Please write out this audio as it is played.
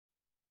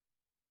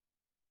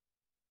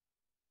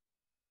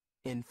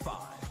In 5,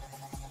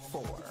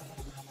 4,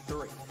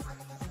 3,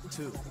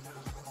 2,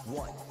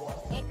 1.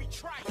 Obi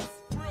Trice,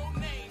 real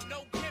name,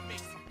 no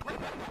gimmicks.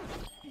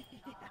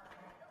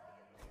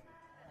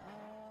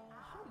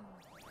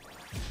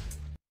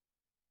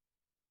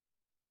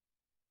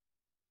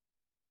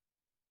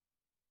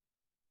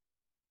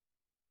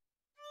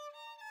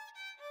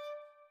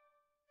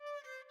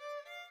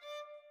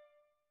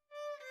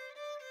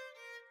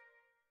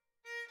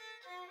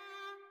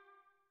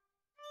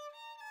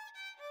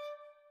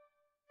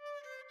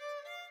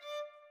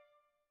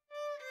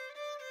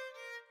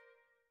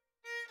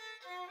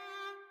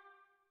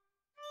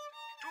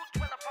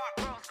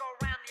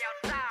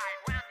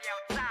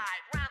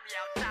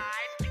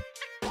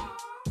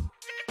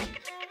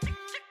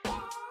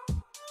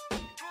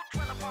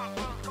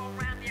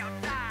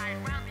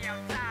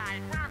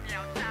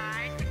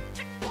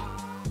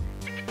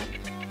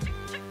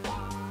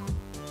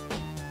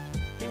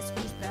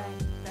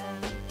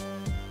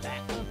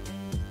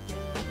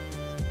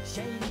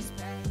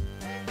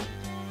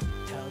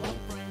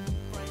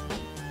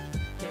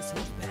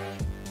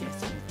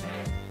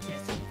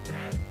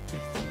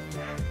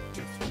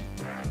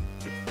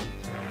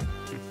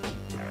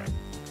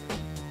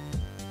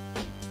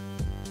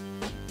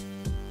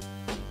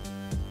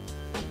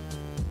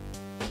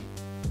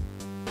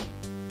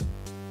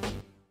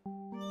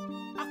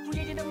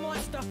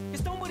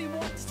 Cause nobody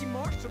wants to see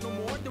Marshall no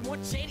more. They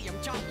want shady,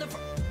 I'm chopped liver.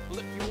 Well,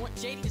 if you want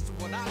shady, this is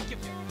what I'll give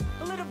you.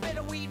 A little bit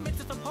of weed mixed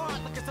with some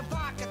hard liquor, some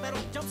vodka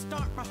that'll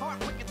jumpstart my heart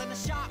quicker than a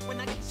shot. When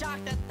I get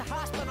shocked at the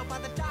hospital by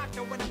the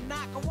doctor, when I'm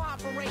not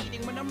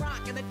cooperating, when I'm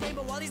rocking the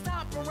table while he's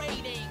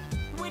operating.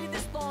 Waited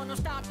this long, don't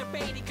stop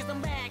debating, cause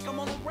I'm back, I'm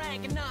on the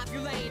rag and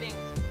ovulating.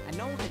 I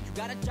know that you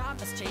got a job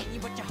that's shady,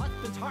 but your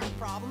husband's heart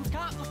problem's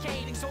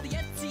complicating. So the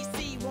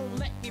FCC won't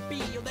let me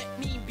be, or let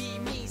me be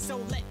me, so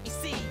let me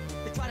see.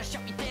 They try to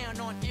shut me down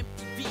on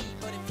MTV,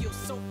 but it feels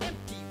so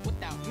empty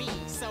without me.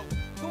 So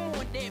come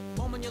on, dip,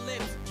 foam on your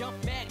lips, jump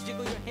back,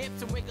 jiggle your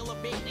hips and wiggle a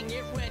bit and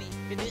get ready.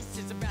 And this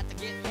is about to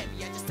get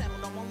heavy, I just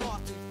settled on my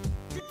lawsuit.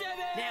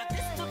 Now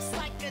this looks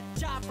like a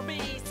job for me,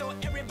 so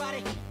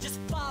everybody just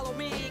follow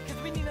me,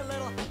 cause we need a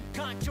little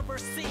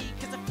controversy,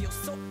 cause it feels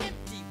so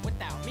empty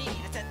without me.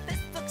 I said this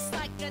looks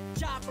like a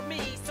job for me,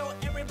 so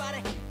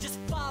everybody just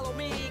follow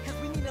me, cause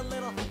we need a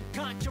little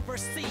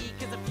controversy,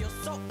 cause it feels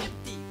so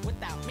empty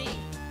without me.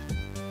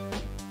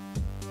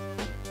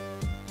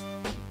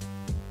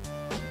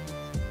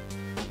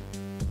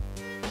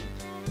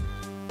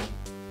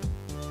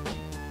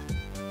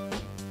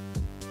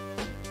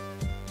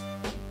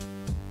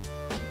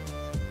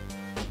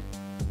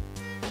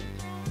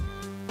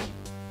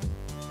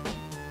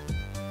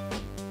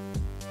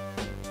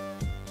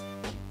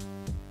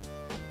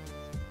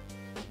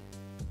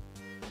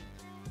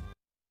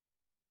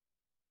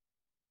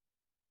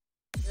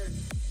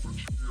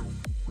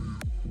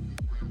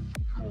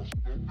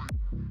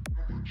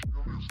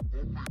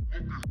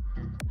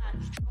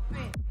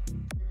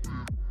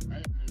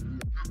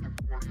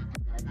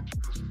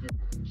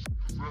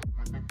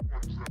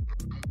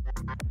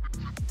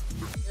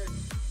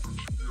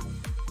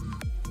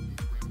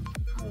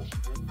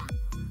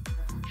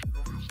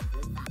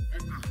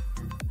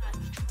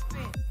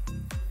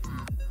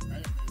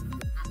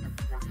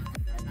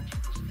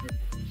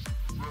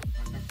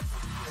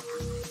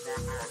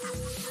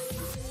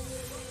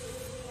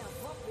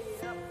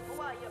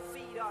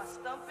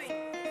 Stumping,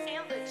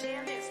 and the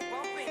jam is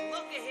bumping.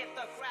 Look ahead,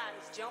 the crowd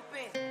is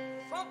jumping.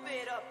 Bump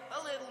it up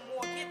a little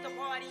more, get the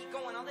party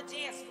going on the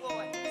dance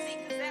floor. See,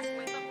 cause that's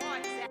when the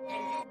party's at,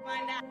 and you'll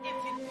find out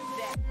if you do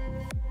that.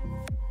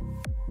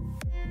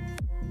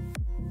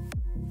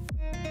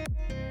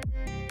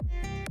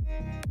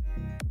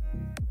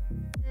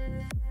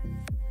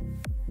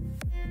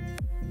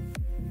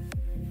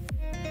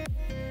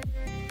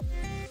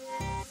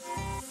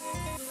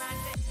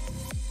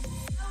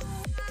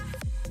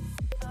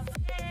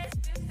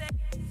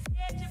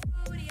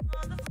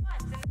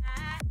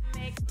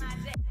 Makes my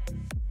day.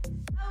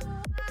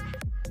 Oh, I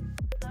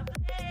love a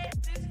place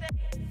to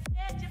stay.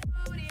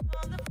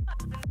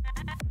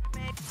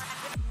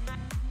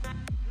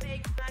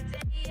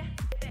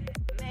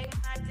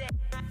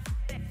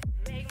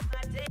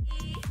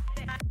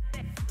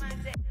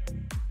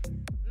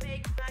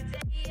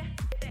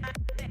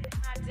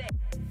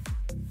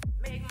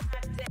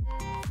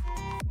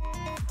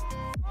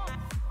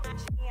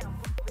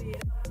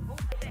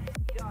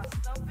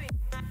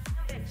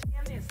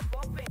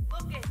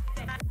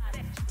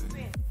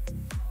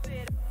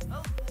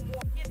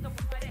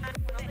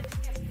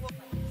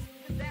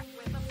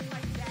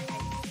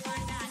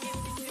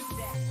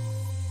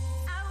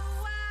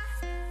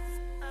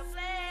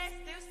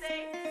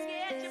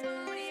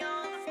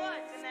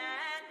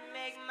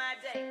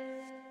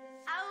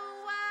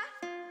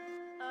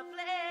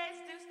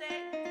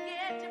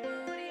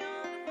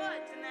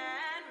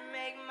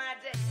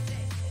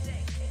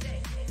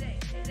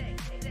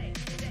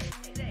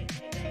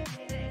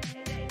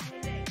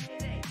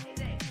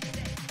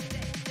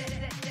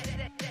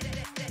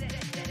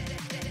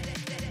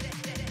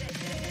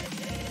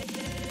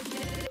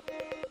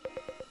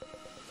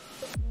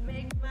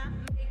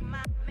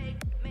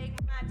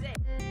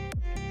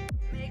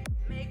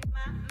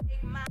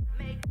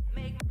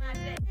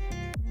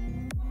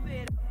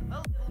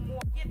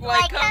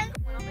 Welcome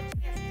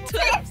to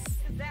Tips.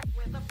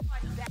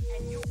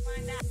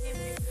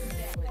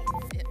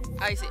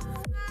 Ahí sí.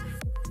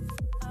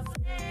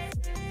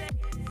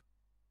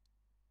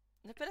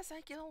 No, espera,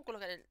 ¿sabes qué? Vamos a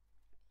colocar el...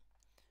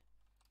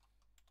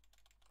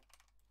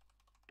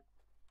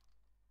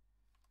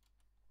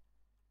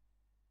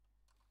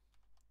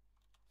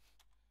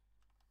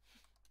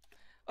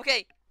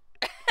 Okay.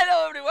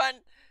 Hello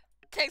everyone.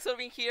 Thanks for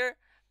being here.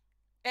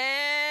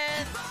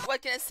 And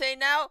what can I say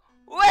now?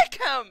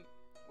 Welcome!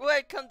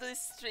 Welcome to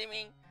this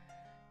streaming.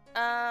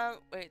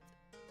 Wait,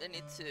 I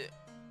need to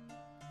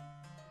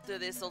do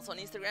this also on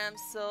Instagram,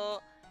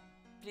 so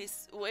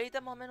please wait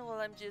a moment while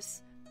I'm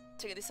just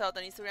checking this out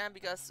on Instagram,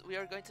 because we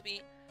are going to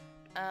be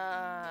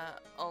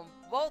on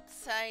both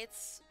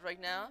sides right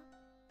now.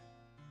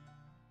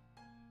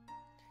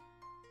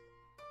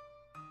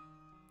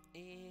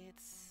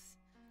 It's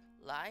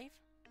live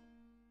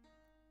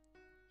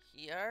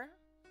here.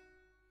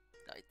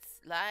 No,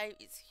 it's live,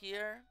 it's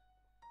here.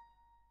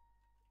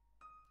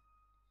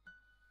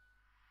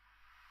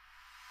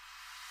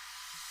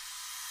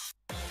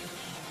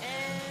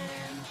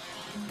 And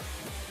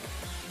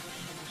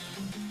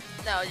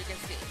now you can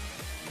see.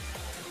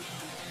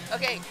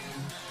 Okay.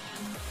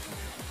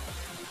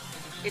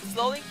 It's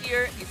loading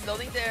here, it's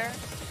loading there.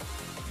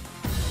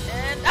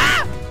 And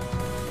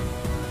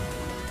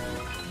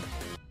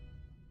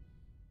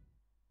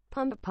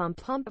Pump, pump,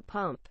 pump,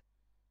 pump.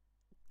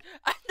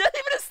 I'm not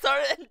even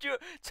started and you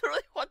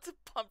really want to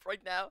pump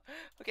right now.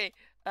 Okay.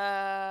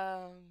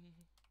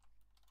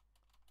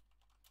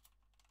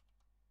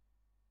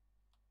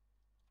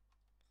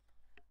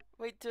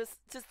 Wait, just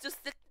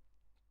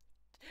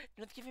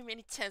you're not giving me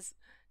any chance.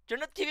 You're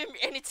not giving me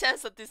any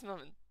chance at this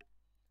moment.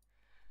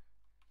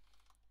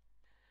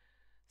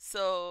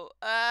 So,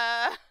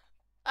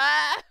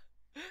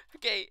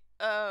 okay,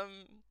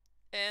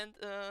 and,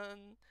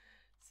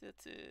 so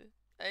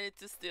I need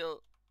to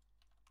still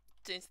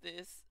change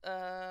this,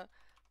 to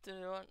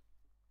one.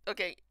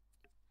 Okay,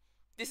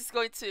 this is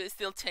going to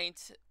still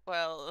change.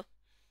 Well,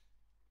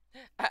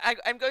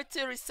 I'm going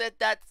to reset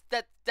that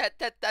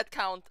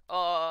count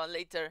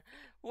later.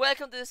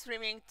 Welcome to the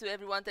streaming to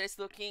everyone that is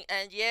looking,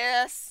 and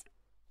yes,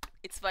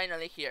 it's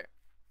finally here.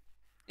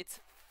 It's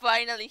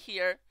finally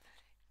here.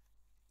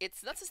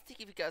 It's not so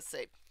sticky because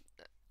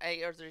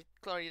I ordered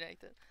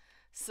chlorinated.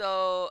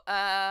 So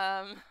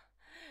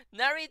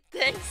Nari,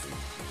 thanks.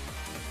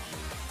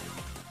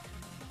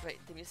 Wait,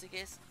 the music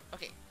is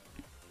okay.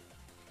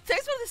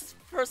 Thanks for this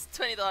first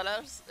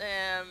 $20.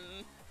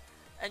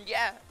 And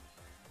yeah,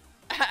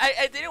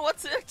 I didn't want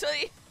to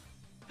actually.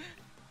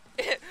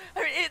 I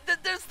mean,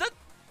 there's not.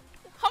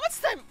 How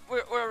much time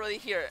we're already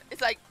here? It's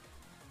like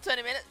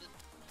 20 minutes,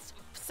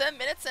 7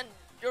 minutes, and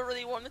you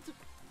already wanted to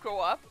grow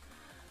up.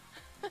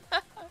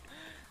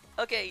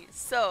 Okay,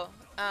 so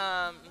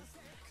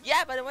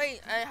yeah. By the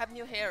way, I have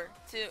new hair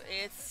too.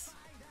 It's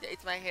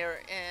my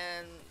hair,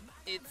 and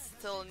it's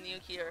still new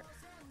here.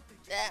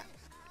 Yeah.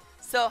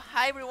 So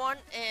hi everyone,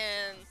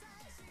 and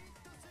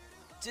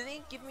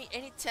didn't give me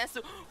any chance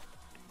to.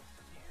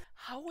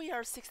 How we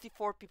are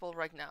 64 people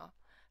right now?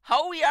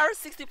 How we are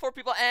 64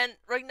 people, and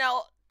right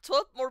now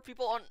 12 more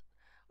people on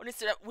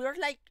Instagram. We're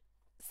like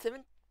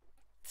 70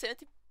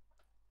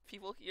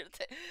 people here.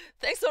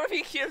 Thanks for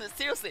being here.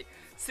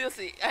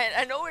 Seriously.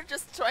 I know we're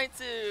just trying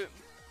to.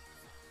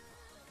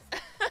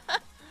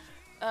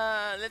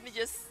 Let me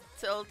just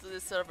tell to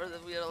the server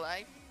that we are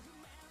live.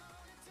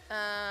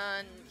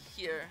 And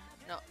here,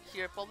 no,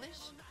 here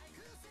publish.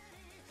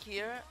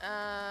 Here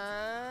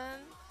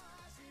and.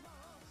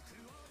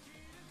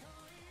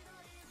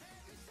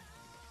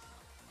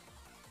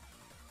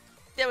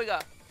 There we go.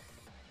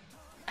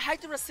 Hi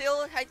to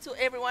Brazil. Hi to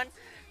everyone.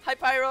 Hi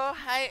Pyro.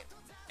 Hi.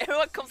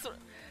 Everyone comes from.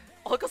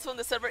 All comes from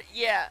the server.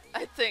 Yeah,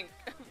 I think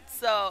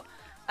so.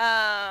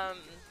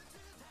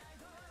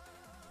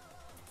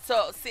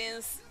 So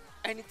since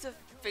I need to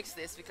fix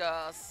this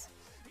because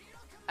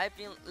I've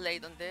been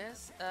late on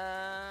this.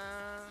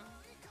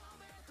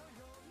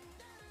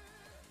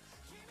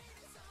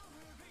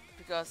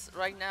 Because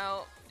right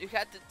now you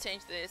had to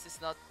change this. It's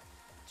not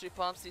 3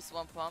 pumps. It's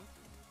 1 pump.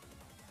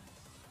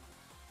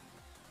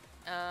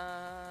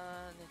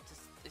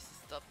 This is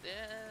stop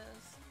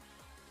this.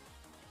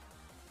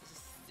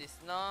 This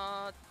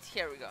not.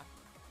 Here we go.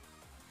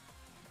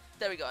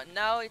 There we go.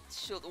 Now it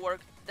should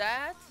work.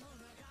 That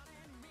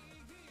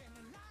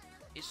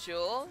it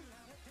should.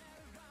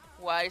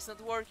 Why it's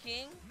not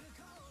working?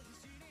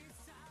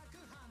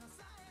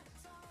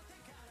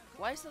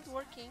 Why it's not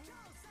working?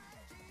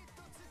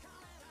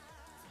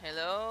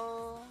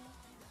 Hello.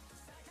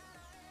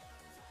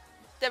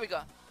 There we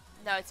go.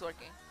 Now it's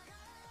working.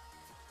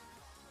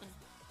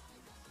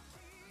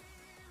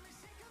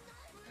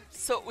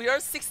 So we are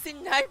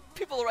 69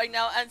 people right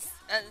now, and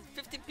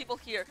 15 people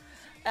here.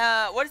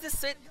 What is this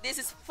suite? This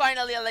is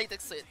finally a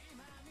latex suite.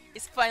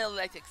 It's finally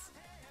latex.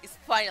 It's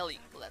finally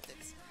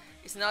latex.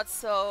 It's not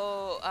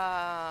so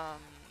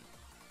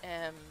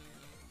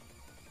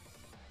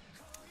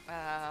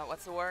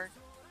what's the word?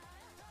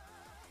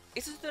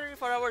 It's a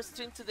 24-hour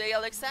stream today,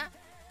 Alexa.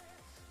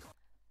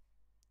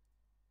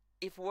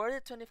 if we're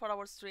the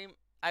 24-hour stream,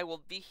 I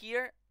will be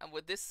here and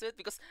with this suit,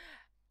 because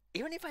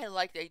even if I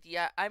like the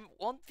idea, I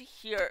won't be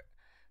here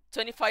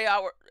 24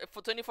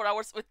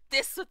 hours with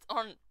this suit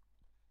on.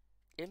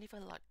 Even if I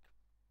like,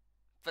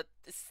 but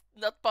it's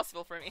not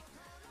possible for me.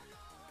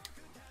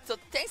 So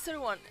thanks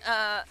everyone.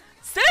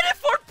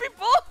 74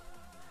 people.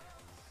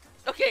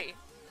 Okay.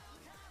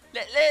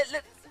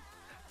 Let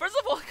First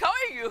of all, how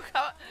are you?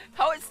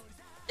 How is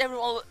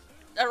everyone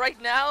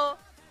right now?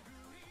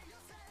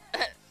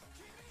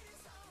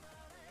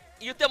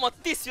 Yo te amo a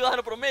ti,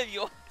 ciudadano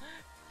promedio.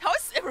 How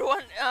is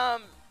everyone? I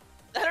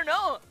don't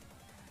know.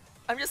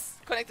 I'm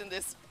just connecting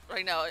this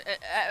right now.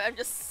 I'm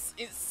just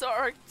so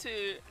hard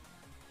to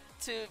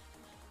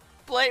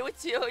play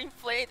with you,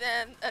 inflate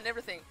and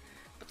everything.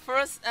 But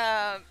first,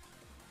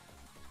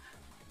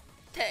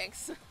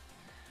 thanks.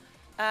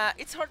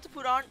 It's hard to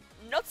put on,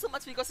 not so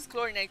much because it's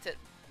chlorinated,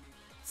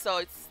 so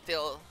it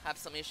still have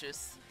some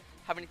issues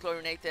having it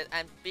chlorinated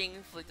and being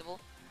inflatable,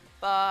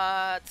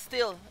 but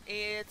still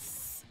it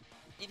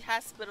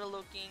has better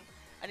looking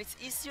and it's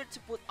easier to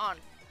put on.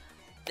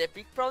 The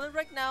big problem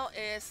right now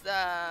is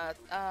that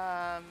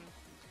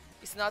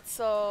it's not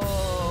so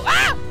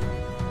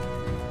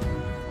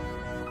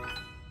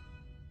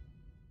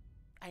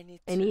and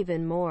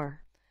even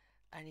more.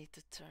 I need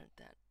to turn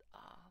that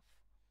off.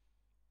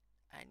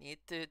 I need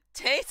to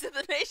change the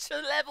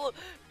donation level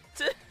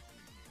to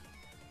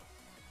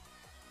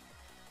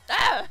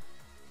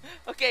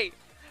Okay.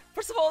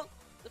 First of all,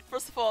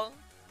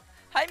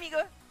 hi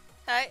Migo.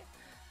 Hi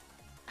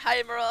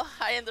Emerald.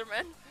 Hi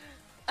Enderman.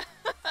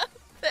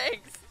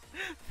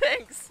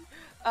 Thanks.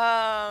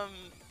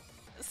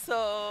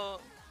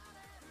 So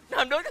no,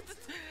 I'm not gonna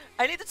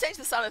I need to change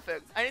the sound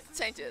effect. I need to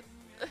change it.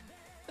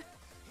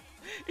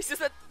 It's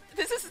just that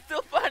this is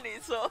still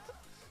funny, so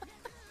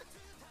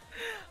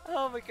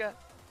oh my god.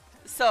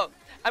 So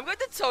I'm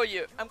gonna show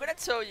you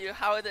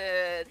how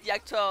the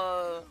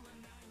actual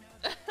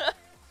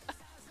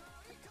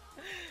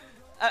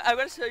I'm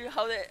gonna show you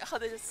how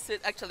the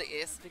suit actually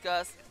is,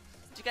 because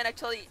you can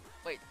actually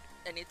wait.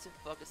 I need to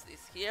focus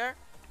this here.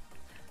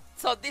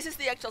 So this is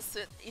the actual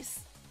suit. It's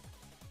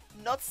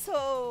not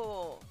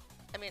so.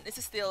 I mean, this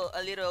is still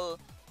a little.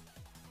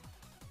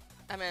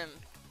 I mean,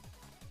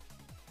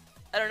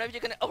 I don't know if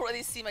you can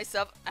already see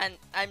myself, and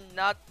I'm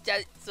not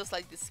just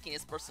like the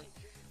skinniest person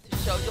to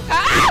show you.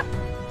 Ah!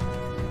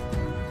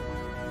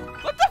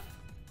 What the?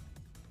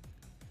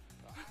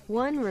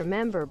 One,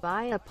 remember,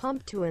 buy a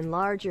pump to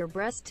enlarge your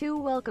breast. 2,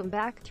 welcome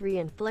back. 3,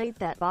 inflate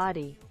that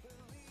body.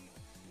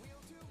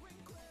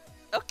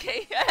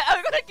 Okay,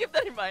 I'm gonna keep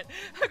that in mind.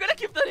 I'm gonna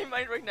keep that in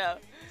mind right now.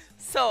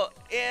 So,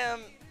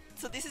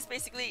 so this is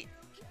basically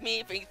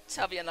me being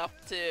chubby enough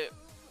to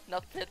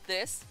not fit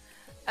this.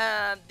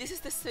 This is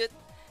the suit,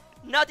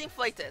 not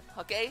inflated.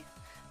 Okay,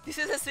 this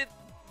is a suit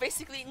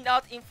basically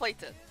not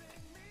inflated,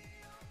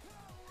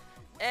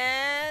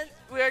 and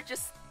we're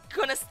just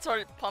gonna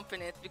start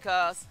pumping it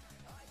because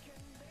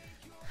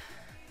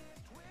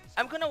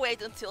I'm gonna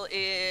wait until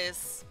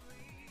it's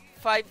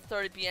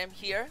 5:30 p.m.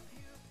 here.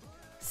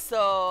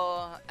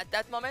 So at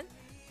that moment,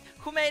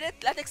 who made it?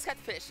 Latex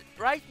Catfish.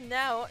 Right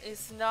now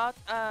is not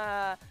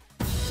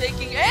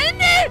shaking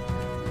any.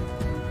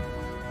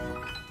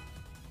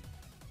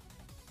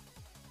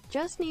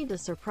 Just need to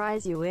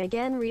surprise you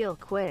again real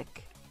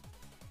quick.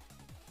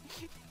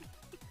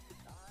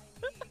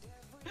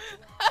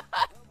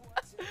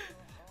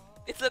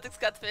 It's Latex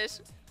Catfish.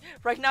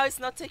 Right now it's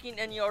not taking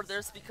any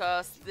orders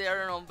because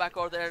they're on back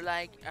order,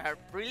 like a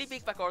really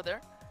big back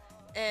order,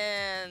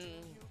 and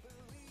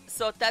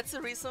so that's the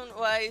reason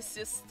why it's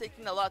just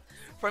taking a lot.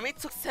 For me it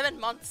took 7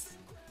 months,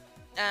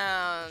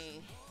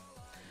 and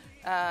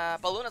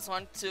Baluna's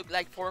one took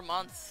like 4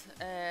 months,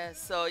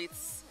 so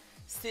it's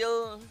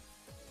still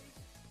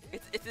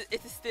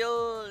it's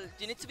still,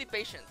 you need to be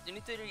patient, you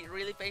need to be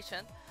really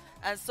patient.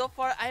 And so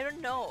far I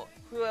don't know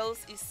who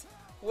else is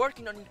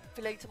working on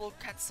inflatable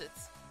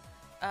catsuits.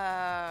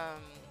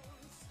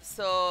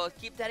 So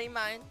keep that in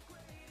mind,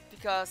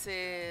 because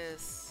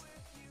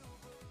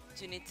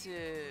you need to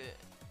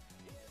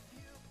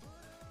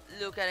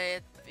look at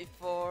it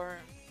before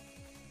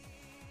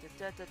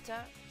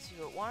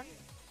 01.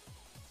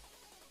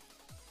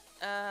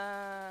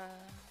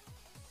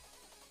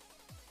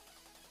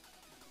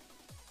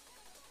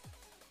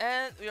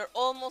 And we are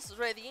almost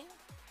ready.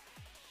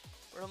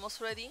 We're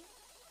almost ready.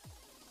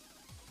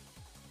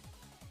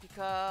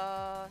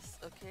 Because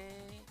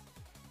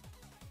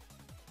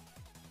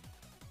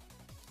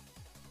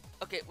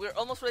okay, we're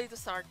almost ready to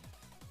start.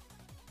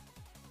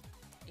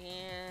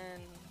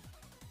 In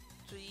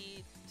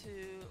 3,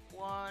 2,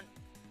 1.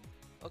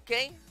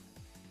 Okay,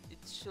 it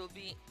should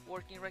be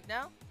working right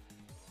now.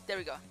 There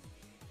we go.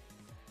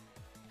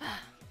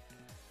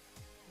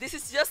 This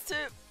is just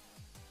to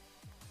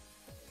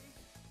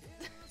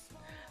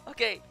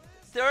okay,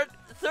 there are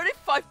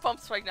 35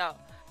 pumps right now,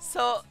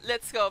 so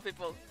let's go,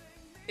 people.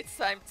 It's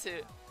time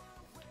to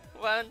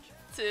 1,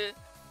 2,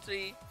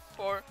 3,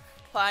 4,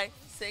 5,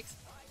 6,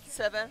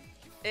 7,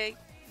 8,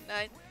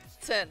 9,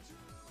 10.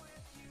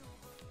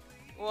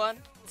 1,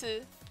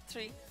 2,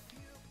 3,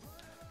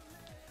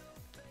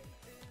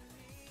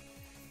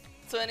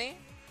 20.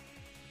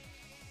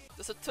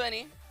 Those are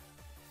 20.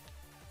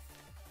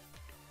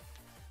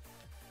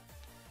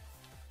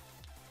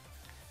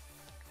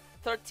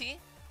 30.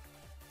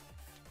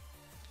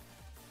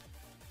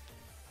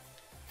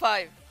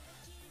 5.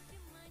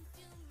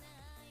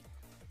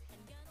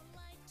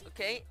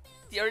 Okay,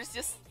 the other is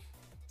just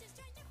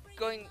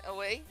going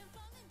away.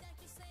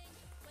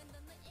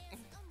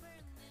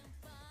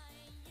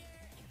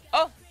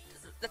 Oh,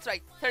 that's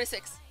right,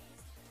 36.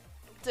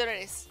 There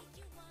it is.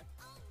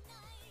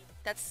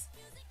 That's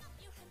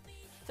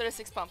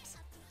 36 pumps.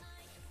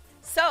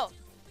 So,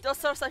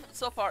 those are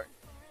so far.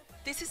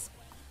 This is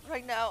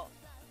right now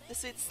the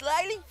suit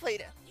slightly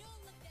inflated.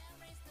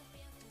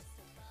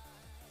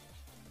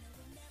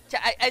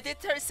 Yeah, I did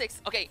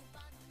 36. Okay,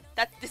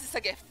 this is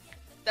a gift.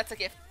 That's a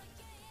gift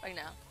right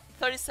now.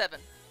 37.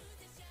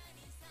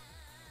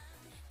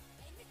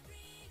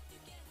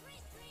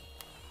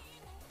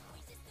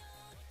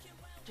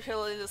 You hear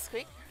a little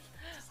squeak?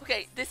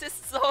 Okay, this is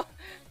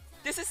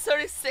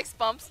 36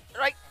 pumps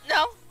right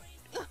now.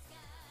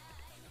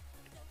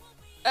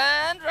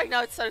 And right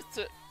now it started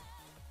to,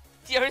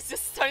 the air is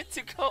just starting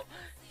to go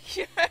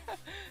here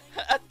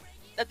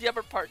at the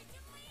upper part.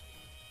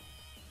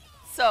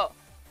 So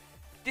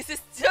this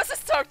is just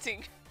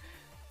starting.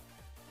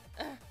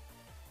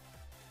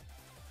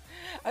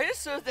 Are you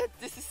sure that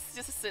this is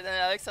just a sit and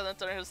Alexa don't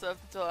turn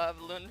herself into a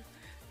balloon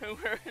when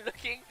we're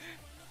looking?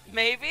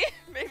 Maybe,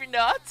 maybe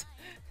not.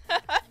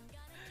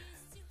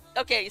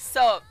 Okay,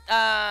 so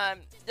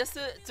just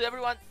to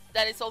everyone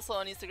that is also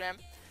on Instagram,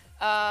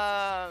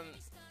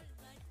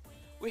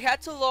 we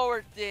had to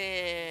lower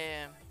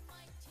the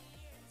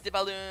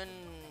balloon.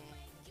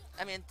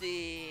 I mean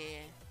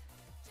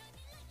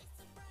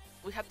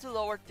we have to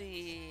lower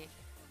the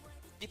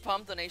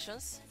pump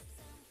donations,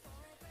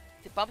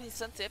 the pump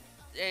incentive,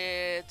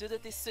 due to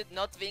this suit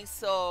not being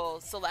so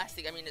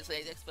elastic. I mean, it's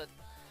latex, but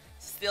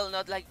still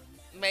not like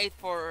made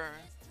for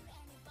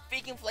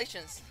big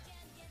inflations.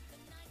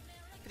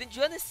 But then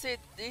you understand,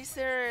 is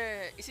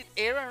it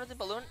air under the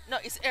balloon? No,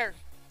 it's air.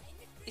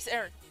 It's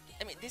air.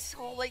 I mean, this is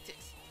whole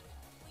latex.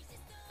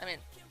 I mean,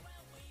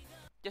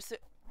 this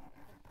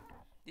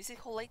is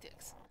whole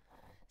latex.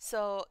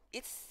 So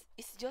it's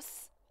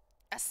just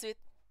a suit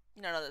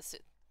in another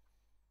suit.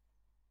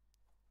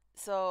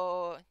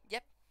 So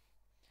yep,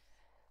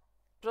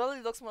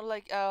 probably looks more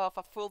like of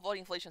a full body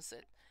inflation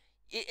suit.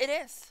 It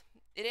is.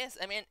 It is.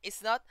 I mean,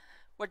 it's not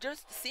what you're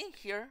seeing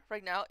here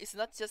right now. It's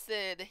not just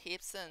the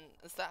hips and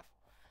stuff.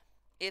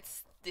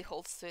 It's the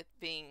whole suit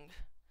being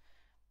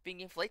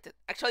inflated.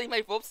 Actually,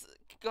 my boobs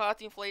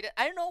got inflated.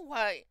 I don't know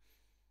why,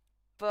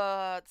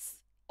 but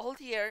all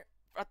the air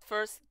at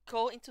first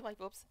go into my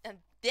boobs and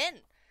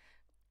then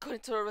go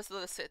into the rest of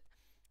the suit.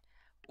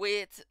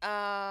 With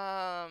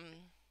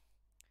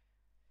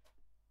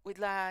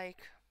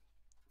like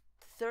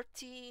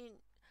 13,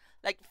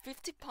 like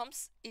 50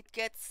 pumps, it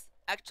gets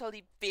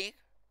actually big.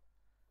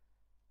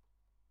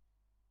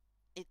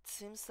 It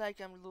seems like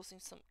I'm losing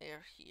some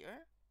air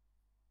here.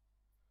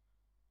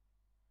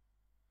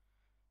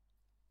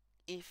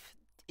 If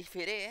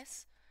it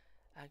is,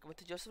 I'm going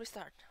to just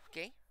restart,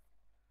 okay?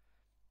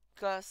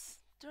 Because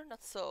they're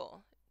not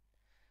so,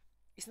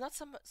 it's not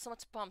so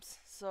much pumps,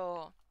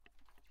 so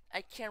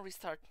I can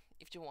restart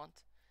if you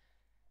want.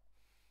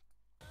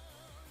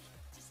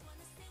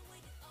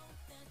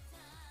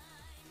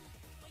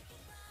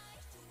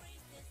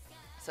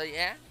 So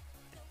yeah,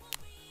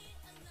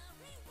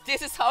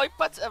 this is how I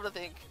patch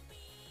everything,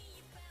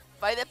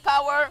 by the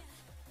power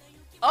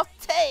of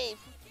tape.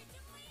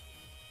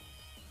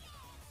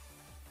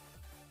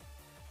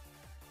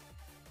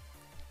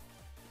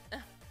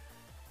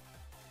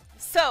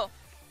 So,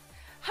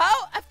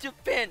 how have you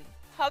been?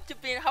 How have you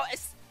been? How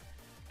is?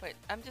 Wait,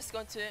 I'm just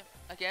going to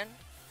again.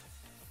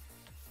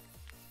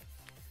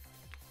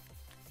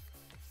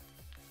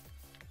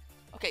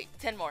 Okay,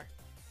 10 more.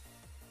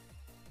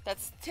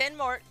 That's 10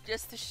 more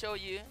just to show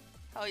you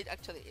how it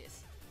actually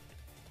is.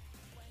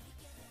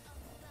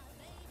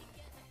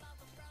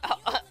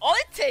 All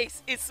it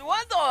takes is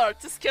 $1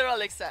 to scare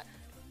Alexa.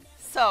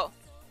 So,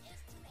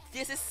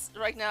 this is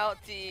right now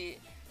the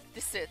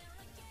set.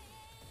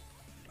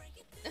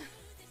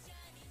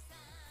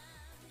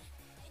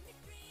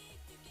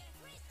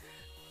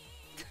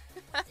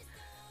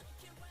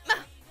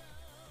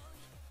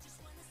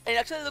 It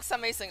actually looks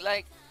amazing.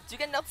 Like, you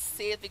cannot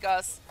see it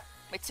because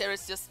my chair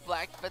is just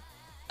black, but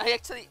I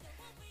actually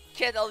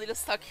get a little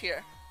stuck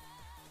here.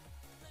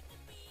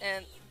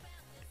 And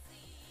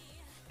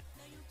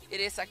it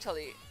is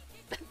actually,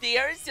 the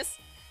air is just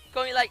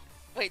going like,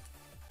 wait,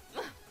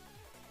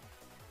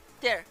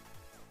 there.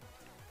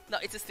 No,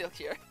 it's still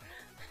here.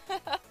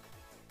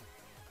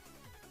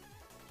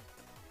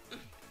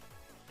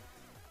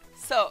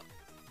 So,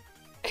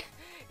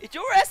 if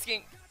you were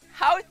asking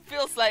how it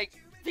feels like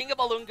being a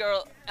balloon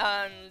girl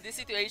in this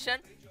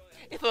situation,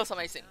 it feels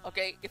amazing,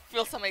 okay? It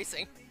feels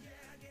amazing.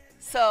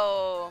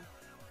 So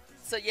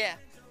yeah.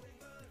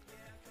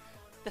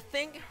 The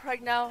thing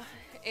right now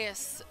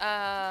is,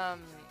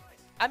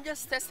 I'm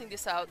just testing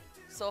this out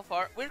so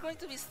far. We're going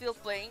to be still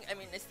playing. I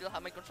mean, I still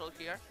have my control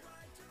here.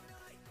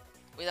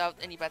 without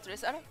any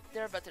batteries. I don't.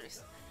 There are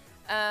batteries.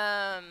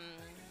 And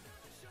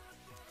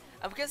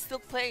we can still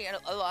play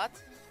a lot.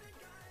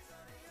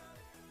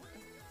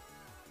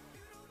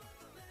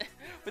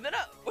 We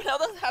now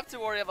don't have to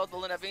worry about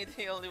Baluna being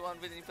the only one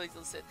with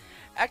inflatable suit.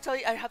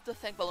 Actually, I have to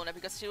thank Baluna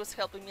because she was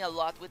helping me a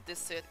lot with this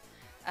suit,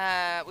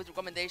 with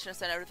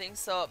recommendations and everything.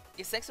 So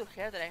it's thanks to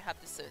her that I have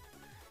this suit.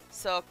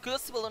 So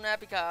kudos to Baluna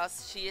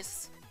because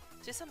she's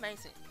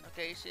amazing.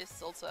 Okay,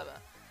 she's also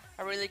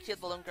a really cute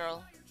balloon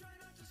girl.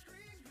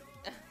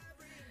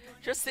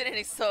 Just sitting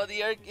it, so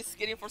the air is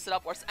getting forced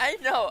upwards. I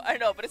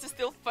know, but it's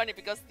still funny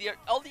because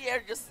all the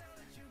air just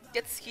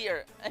gets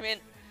here. I mean,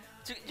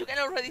 you can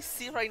already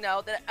see right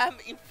now that I'm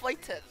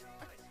inflated.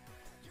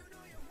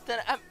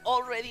 That I'm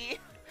already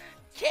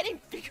getting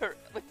bigger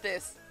with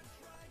this.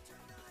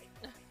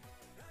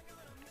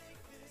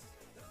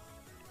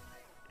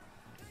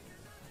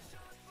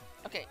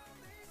 Okay.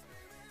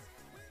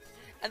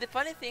 And the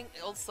funny thing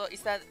also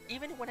is that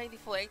even when I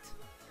deflate,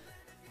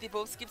 the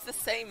boobs keeps the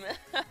same.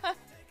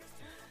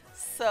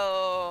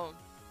 So,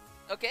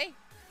 okay.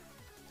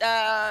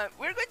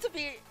 We're going to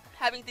be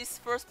having this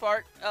first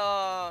part.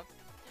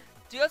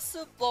 Do you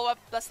also blow up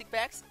plastic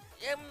bags?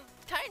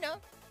 Kind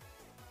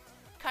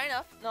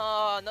of.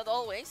 No, not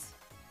always.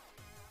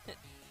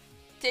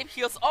 Tape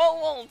heals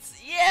all wounds.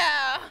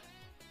 Yeah.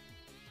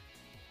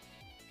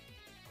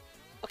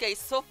 Okay,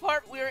 so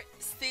far we're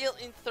still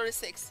in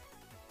 36.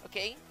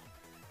 Okay.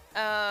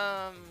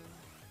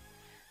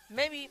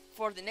 Maybe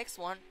for the next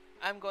one,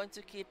 I'm going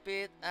to keep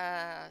it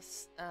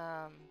as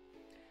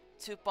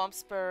 2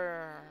 pumps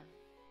per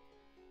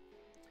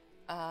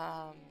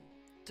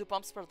 2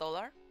 pumps per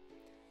dollar.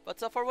 But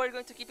so far we're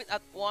going to keep it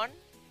at 1,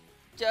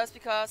 just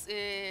because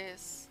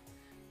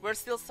we're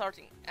still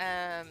starting.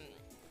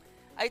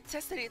 I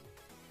tested it.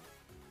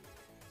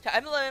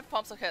 I'm 11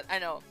 pumps ahead. I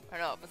know,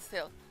 but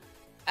still.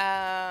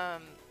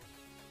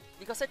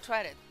 Because I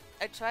tried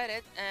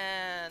it,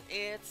 and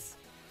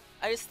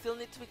I still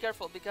need to be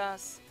careful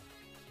because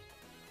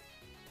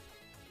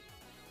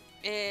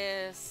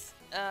where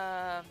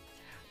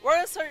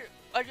else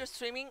are you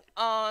streaming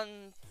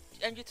on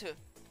YouTube?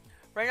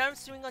 Right now I'm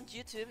streaming on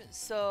YouTube,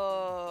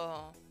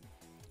 so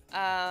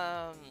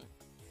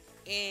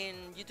in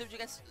YouTube you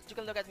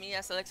can look at me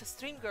as Alexa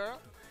Stream Girl,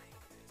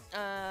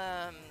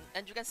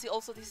 and you can see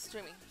also this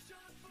streaming.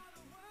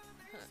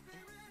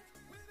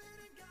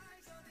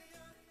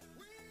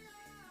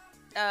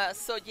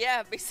 So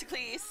yeah,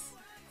 basically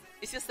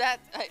it's just that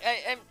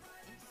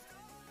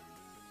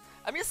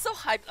I'm just so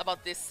hyped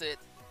about this suit.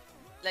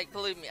 Like,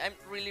 believe me, I'm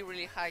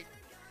really hyped.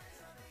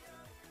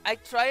 I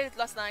tried it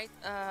last night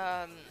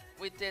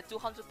with the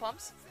 200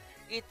 pumps.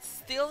 It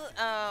still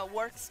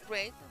works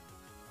great.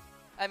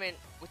 I mean,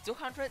 with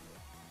 200,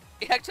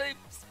 it actually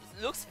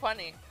looks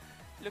funny.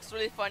 Looks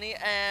really funny,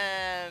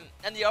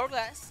 and the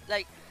hourglass,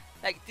 like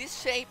this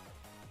shape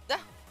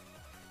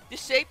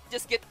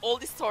just get all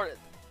distorted.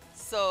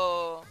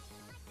 So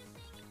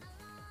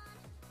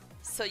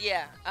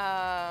yeah,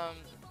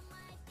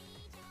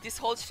 this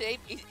whole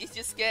shape it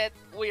just get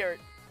weird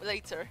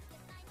later,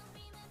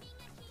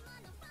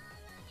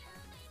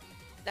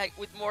 like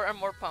with more and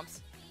more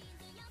pumps.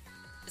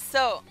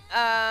 So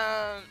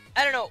I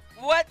don't know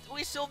what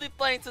we should be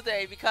playing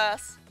today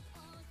because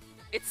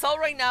it's all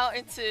right now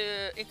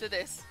into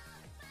this.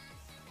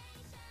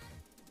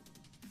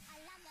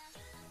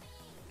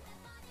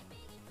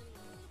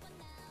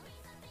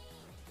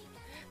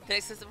 The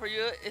next system for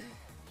you is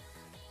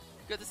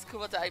go to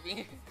scuba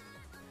diving.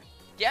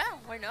 Yeah,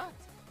 why not?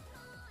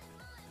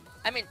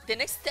 I mean, the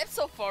next step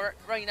so far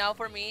right now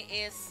for me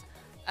is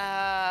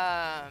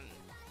I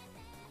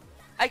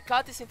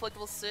got this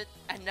inflatable suit,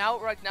 and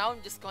right now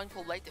I'm just going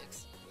full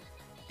latex.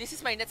 This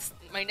is my next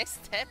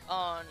step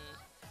on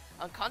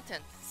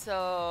content.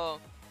 So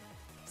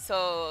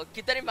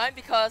keep that in mind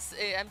because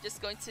I'm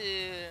just going to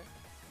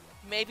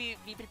maybe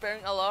be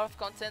preparing a lot of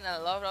content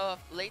and a lot of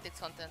latex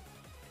content.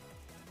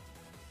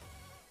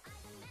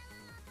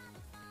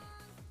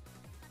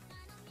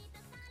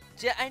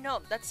 Yeah, I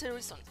know, that's the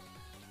reason.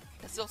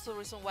 That's also the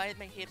reason why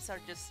my hips are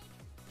just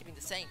keeping the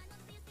same.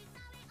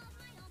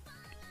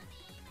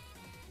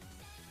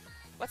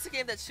 What's a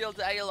game that she'll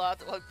die a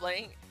lot while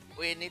playing?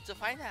 We need to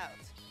find out.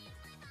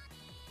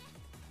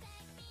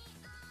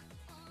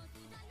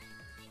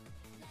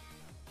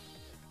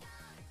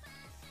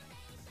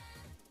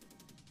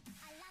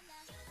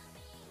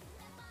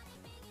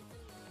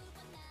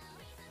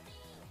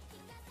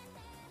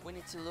 We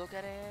need to look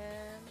at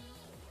it.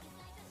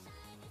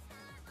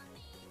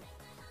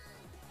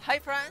 Hi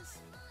France!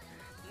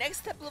 Next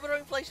step, global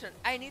inflation.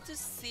 I need to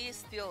see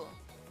still.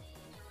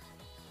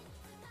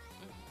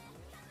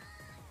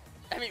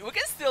 I mean, we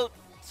can still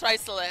try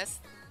Celeste.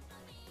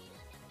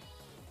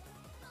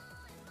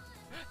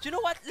 Do you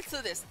know what? Let's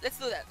do this. Let's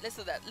do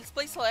that. Let's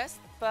play Celeste,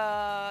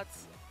 but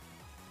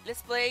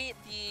let's play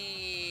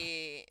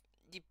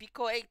the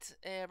Pico 8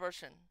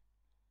 version.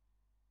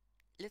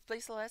 Let's play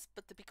Celeste,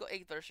 but the Pico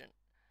 8 version,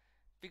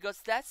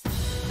 because that's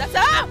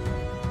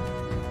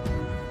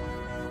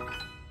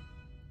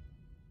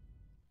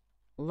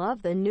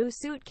Love the new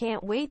suit,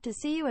 can't wait to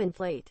see you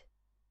inflate.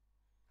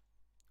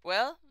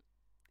 Well,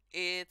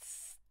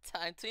 it's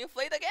time to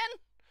inflate again.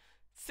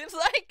 Seems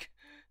like.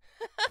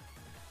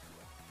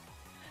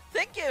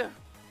 Thank you.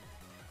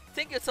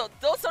 Thank you. So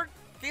those are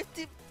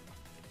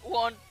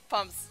 51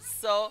 pumps.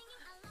 So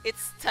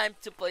it's time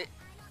to play.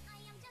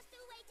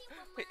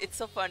 It's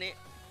so funny.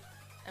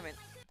 I mean,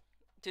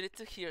 you need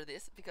to hear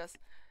this because,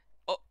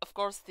 oh, of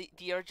course, the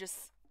air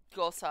just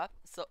goes up.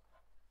 So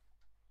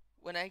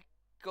when I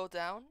go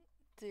down,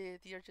 the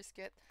air just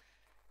get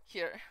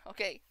here.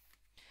 Okay,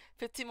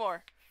 50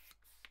 more.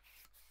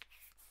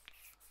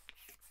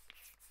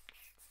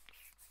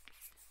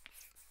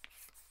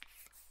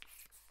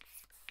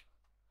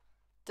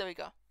 There we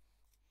go.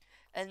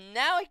 And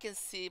now I can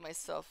see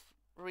myself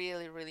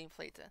really, really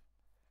inflated.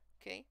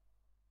 Okay.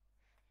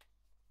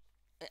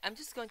 I'm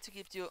just going to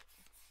give you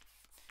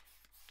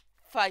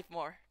 5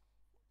 more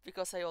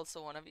because I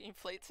also want to be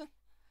inflated.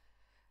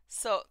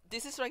 So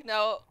this is right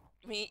now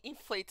me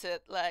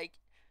inflated, like,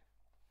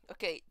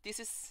 okay, this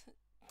is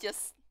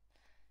just,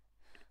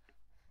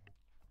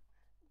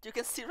 you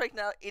can see right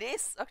now it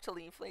is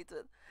actually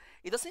inflated.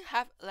 It doesn't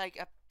have like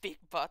a big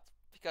butt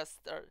because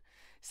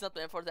it's not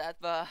meant for that,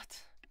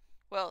 but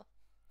well,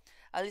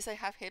 at least I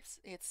have hips.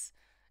 It's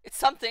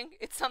something.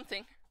 It's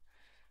something.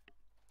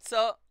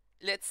 So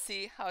let's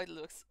see how it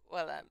looks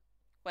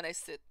when I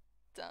sit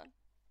down.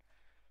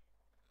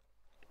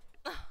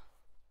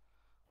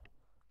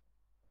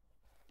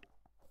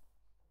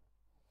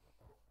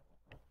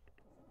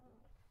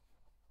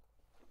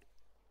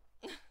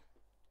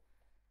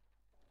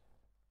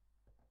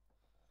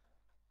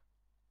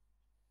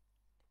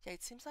 Yeah,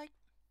 it seems like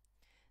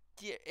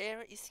the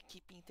air is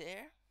keeping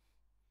there.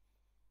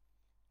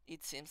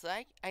 It seems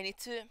like I need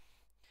to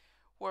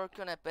work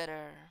on a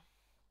better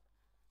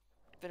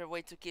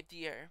way to keep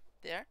the air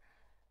there.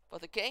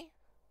 But okay.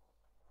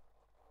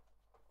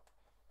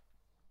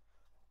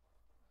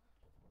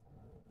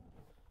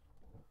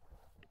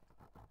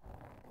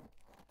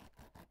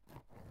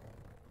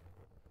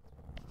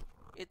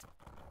 It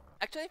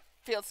actually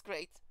feels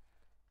great.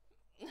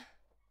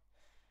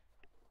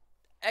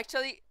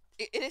 Actually,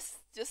 it is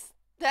just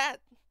that.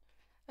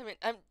 I mean,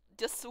 I'm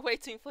just way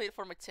too inflated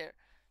for my chair.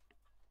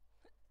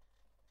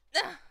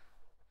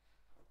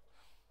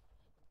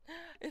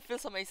 It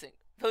feels amazing.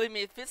 Believe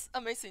me, it feels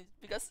amazing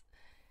because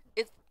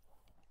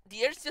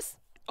the air's just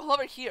all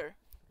over here.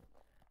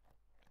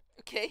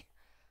 Okay?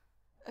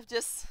 I'm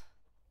just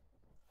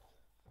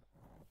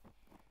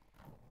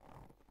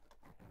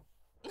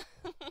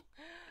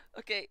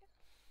okay.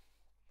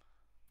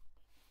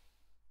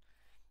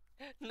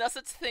 No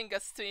such thing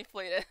as too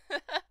inflated.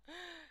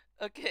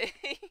 Okay.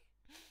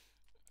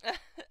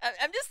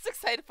 I'm just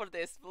excited for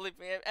this. Believe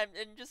me,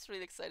 I'm just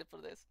really excited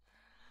for this.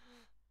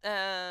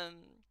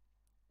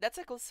 That's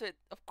a cool suit,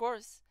 of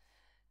course.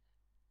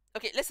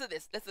 Okay, let's do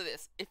this. Let's do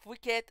this. If we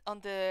get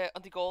on the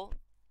goal,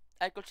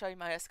 I could try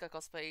my Asuka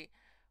cosplay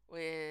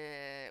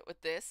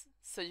with this,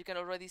 so you can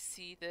already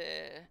see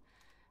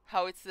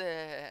how it's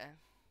the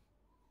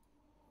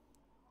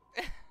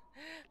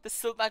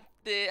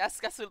the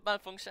Asuka suit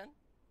malfunction.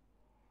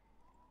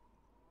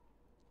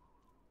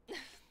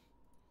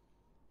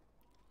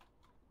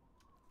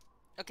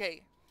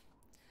 Okay,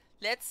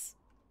 let's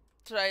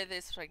try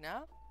this right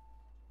now.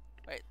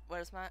 Wait,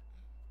 where's my...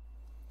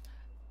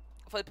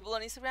 For the people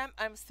on Instagram,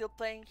 I'm still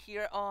playing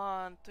here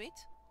on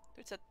Twitch.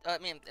 I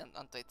mean,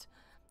 on Twitch.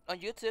 On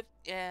YouTube,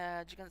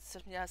 you can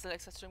search me as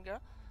Alexa Stream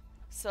Girl.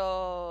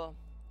 So,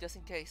 just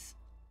in case.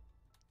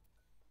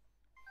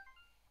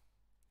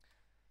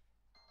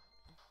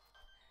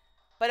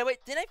 By the way,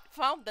 then I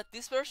found that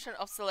this version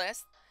of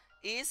Celeste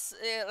is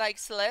like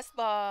Celeste,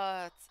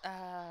 but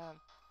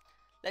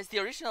that's the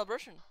original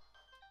version.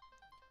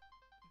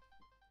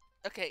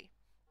 Okay.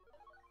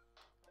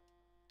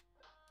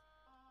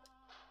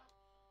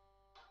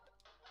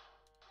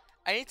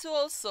 I need to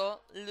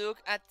also look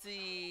at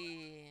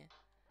the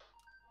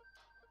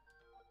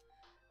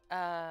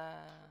I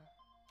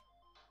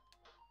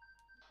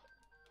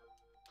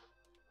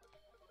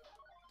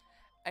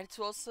need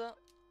to also...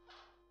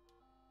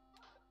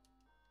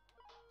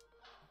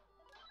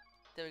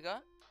 There we go.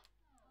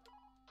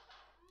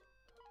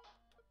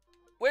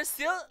 We're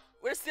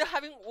still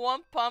having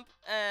 1 pump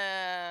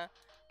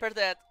per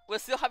death. We're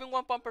still having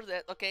 1 pump per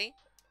death, okay?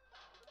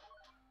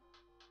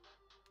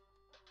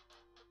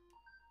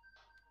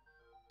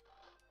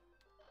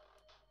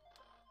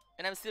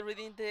 And I'm still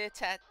reading the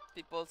chat,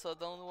 people, so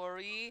don't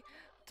worry.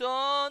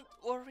 Don't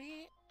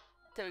worry.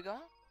 There we go.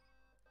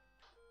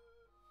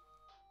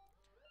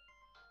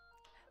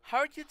 How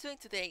are you doing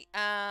today?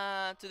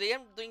 Today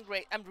I'm doing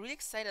great. I'm really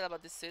excited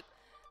about this suit.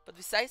 But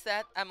besides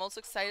that, I'm also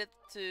excited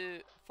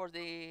for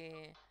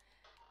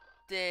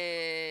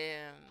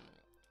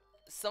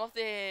some of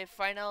the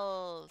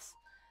finals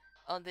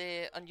on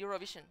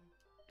Eurovision.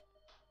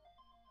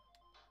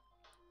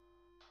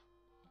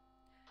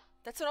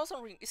 That's an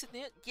awesome ring. Is it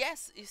new?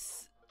 Yes,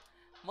 it's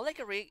more like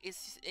a rig.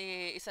 It's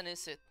a new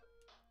suit.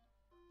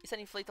 It's an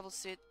inflatable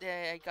suit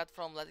that I got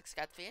from Latex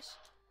Catfish.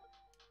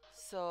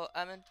 So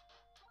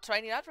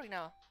trying it out right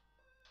now.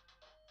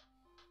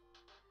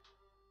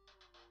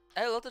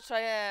 I would love to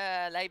try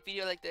a live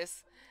video like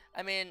this.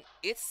 I mean,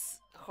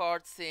 it's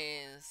hard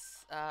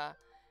since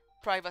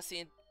privacy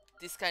and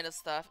this kind of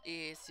stuff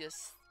is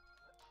just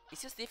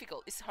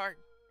difficult. It's hard.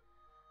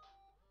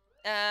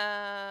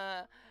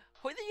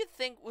 Who do you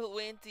think will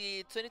win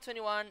the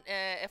 2021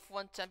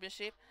 F1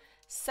 Championship?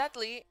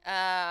 Sadly,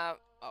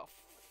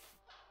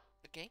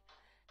 okay,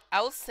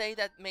 I will say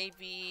that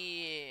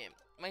maybe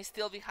might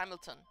still be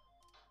Hamilton,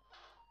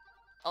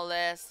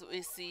 unless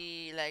we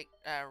see like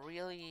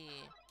really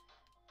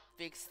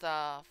big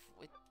stuff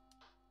with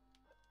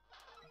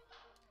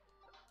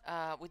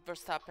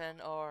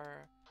Verstappen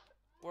or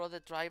World the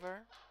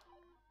driver.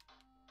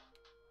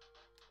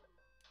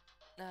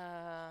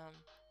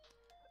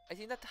 I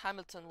think that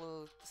Hamilton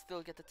will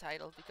still get the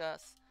title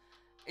because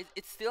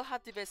it still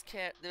had the best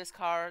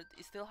car.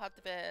 It still had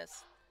the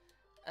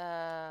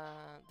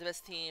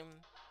best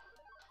team.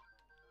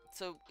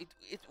 So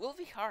it will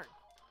be hard.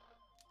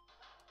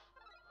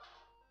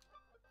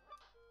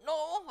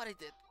 No, what I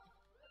did.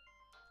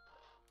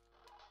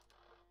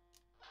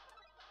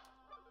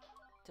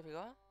 There we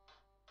go.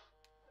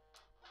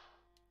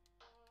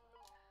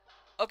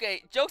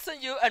 Okay, jokes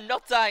on you. I'm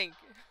not dying.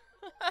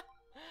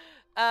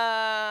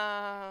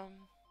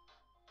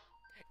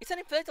 It's an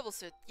inflatable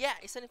suit. Yeah,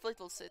 it's an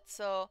inflatable suit.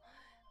 So,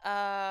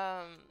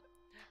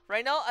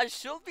 right now I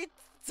should be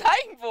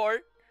dying for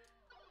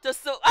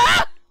just so.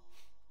 Ah!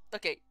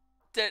 Okay,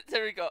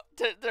 there we go.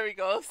 There he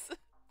goes.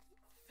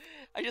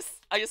 I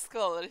just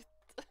called it.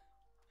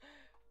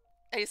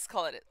 I just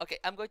called it. Okay,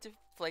 I'm going to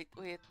inflate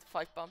with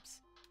 5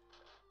 pumps.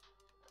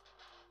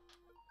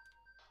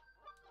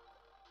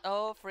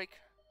 Oh freak!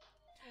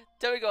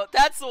 There we go.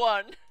 That's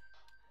 1.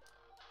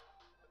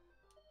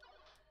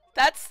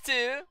 That's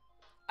 2.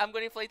 I'm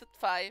gonna inflate at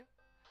 5.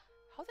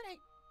 How did I?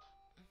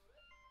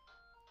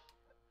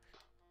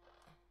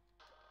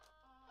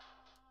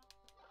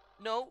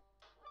 No.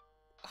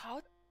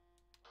 How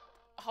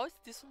is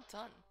this one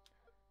done?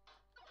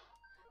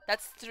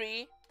 That's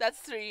 3. That's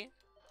 3.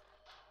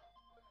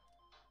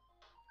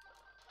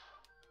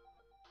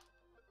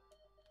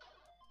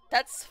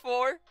 That's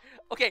 4.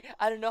 Okay,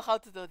 I don't know how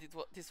to do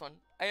this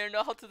one. I don't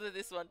know how to do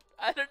this one.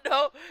 I don't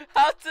know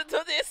how to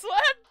do this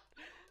one.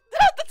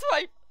 That's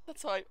 5.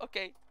 That's 5.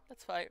 Okay,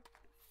 that's 5.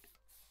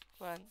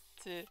 1,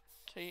 2,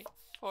 3,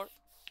 4,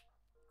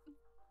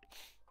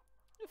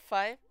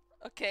 5.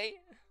 Okay.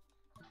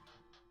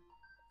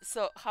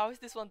 So how is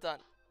this one done?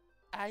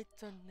 I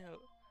don't know.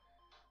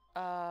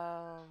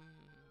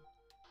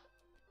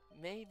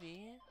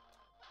 Maybe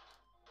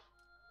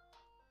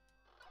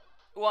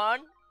 1.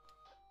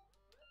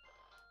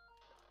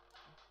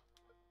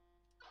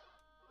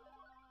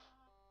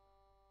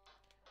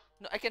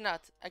 No, I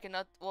cannot. I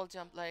cannot wall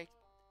jump like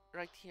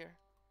right here.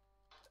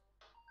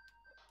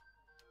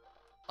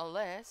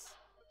 Unless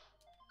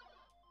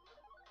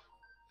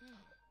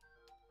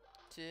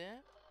 2,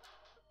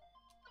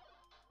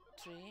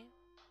 3,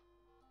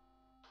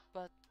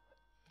 but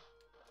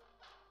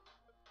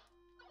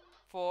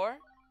 4.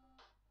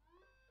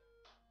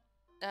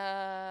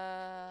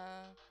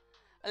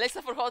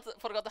 Alexa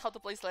forgot how to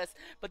play Celeste,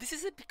 but this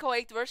is a Pico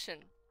 8 version.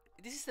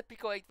 This is the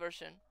Pico 8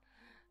 version.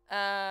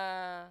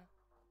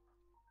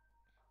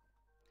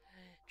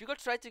 You could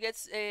try to get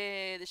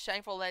the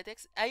Shine for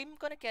Latex. I'm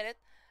gonna get it.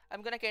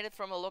 I'm gonna get it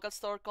from a local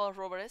store called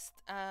Roberest.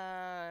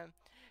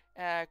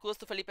 Kudos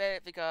to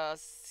Felipe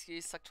because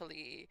he's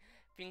actually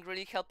being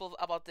really helpful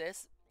about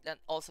this, and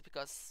also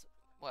because,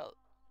 well,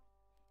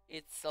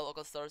 it's a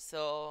local store.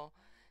 So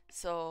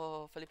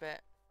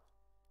Felipe,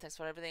 thanks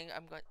for everything.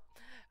 I'm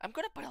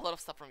gonna buy a lot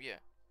of stuff from you,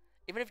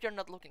 even if you're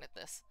not looking at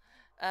this.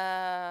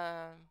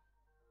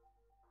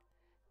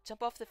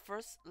 Jump off the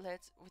first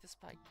ledge with a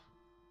spike.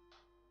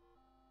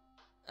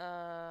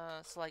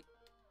 Slide.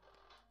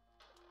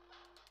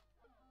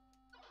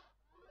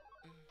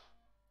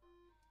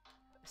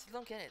 I still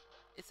don't get it.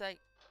 It's like,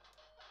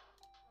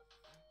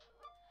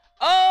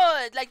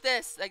 oh, like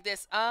this, like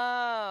this.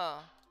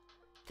 Oh,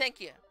 thank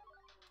you.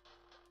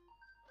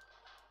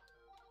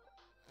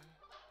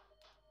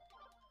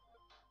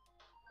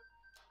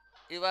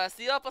 It was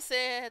the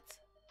opposite.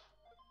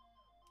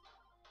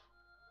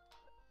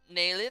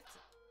 Nail it.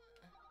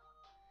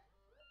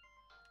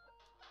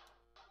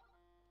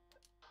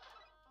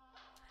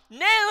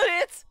 Nail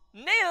it!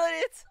 Nail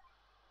it!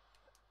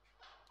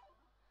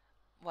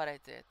 What I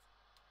did.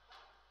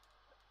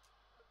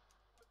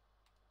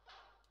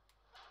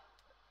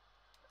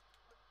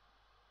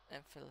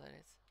 And fill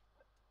it.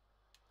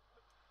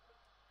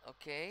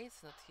 Okay,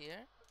 it's not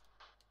here.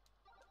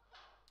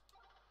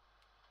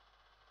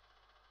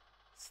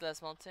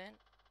 Slash mountain.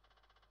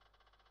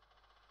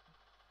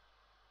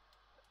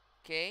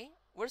 Okay,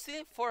 we're still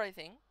in 4, I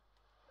think.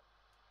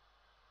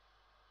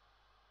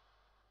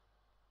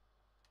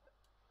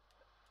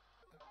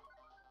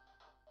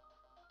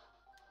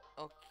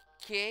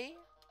 Okay,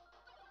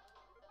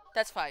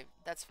 that's 5.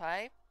 That's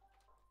 5.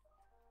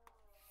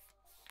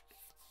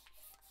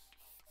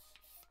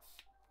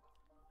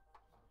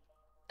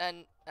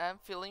 And I'm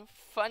feeling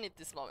fun at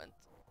this moment.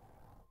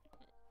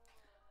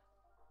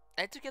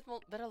 I had to get more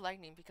better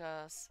lighting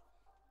because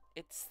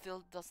it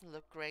still doesn't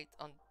look great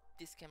on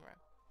this camera.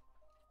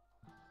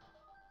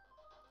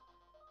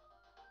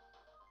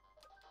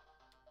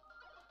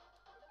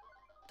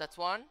 That's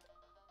one.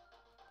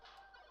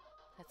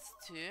 That's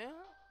two.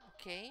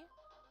 Okay.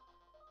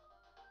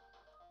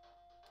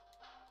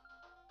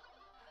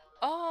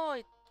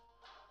 Oh,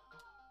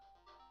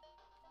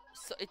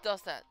 so it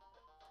does that.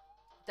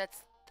 That's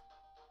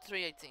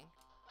 318.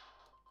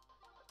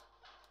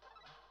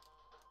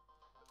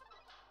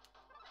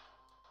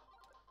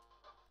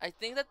 I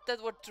think that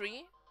were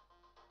 3.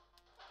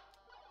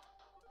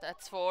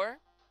 That's 4.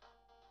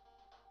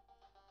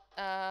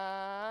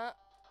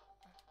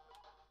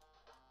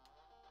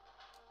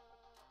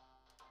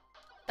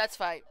 That's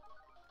 5.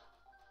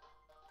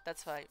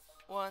 That's 5.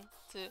 1,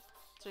 2,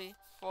 3,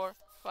 4,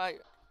 5.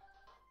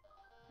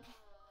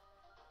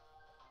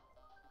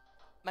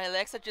 My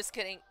legs are just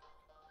getting.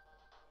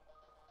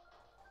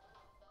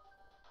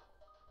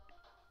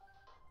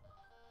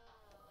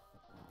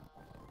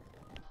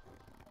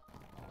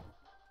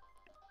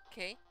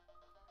 Okay.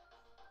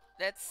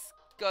 Let's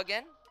go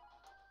again.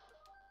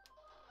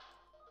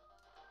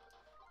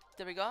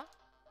 There we go.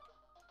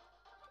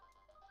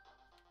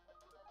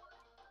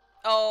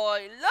 Oh,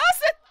 I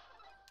lost it!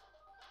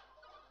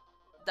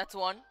 That's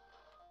 1.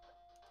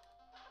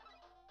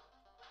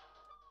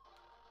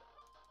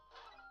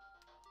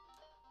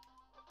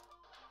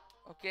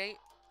 Okay.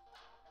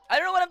 I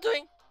don't know what I'm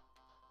doing.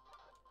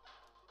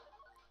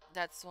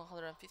 That's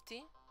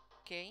 150.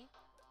 Okay.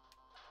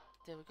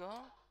 There we go.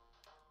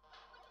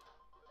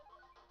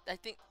 I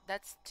think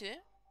that's 2.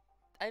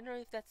 I don't know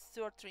if that's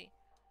 2 or 3.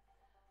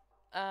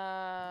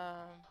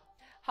 How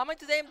am I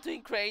today? I'm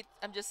doing great.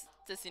 I'm just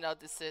testing out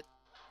this set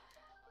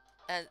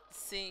and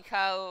seeing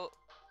how.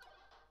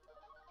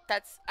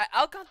 That's.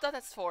 I'll count that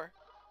as 4.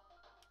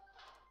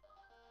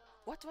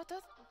 What?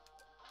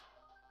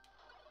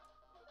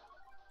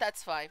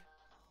 That's 5.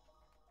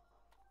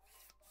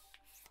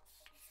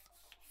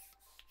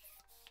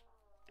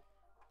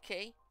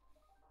 Okay.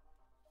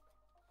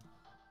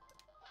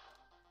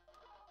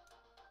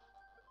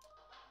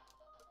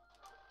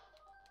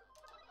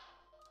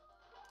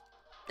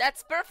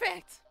 That's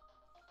perfect.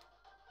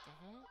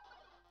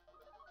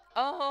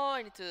 Oh,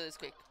 I need to do this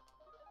quick.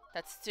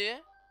 That's 2.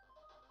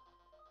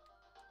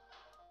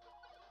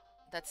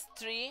 That's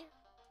 3.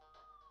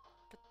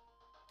 But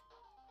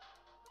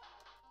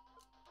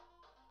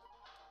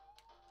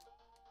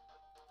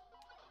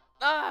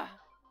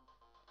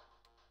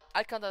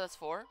I count that as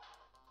 4.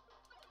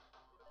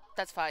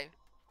 That's 5.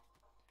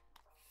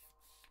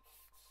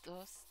 2,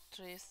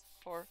 3,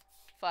 4,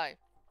 5.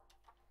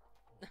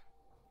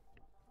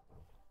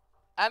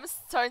 I'm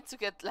starting to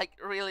get like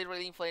really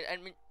inflated. I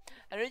mean,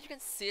 I don't know if you can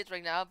see it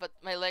right now, but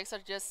my legs are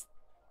just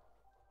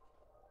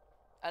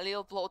a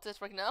little bloated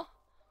right now.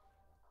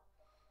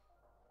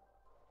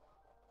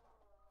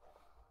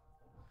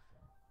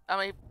 And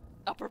my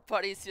upper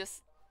body is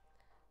just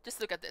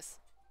look at this.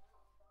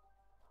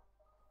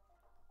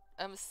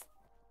 I'm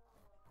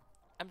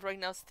right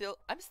now still.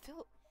 I'm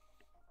still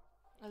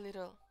a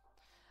little.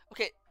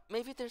 Okay,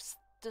 maybe there's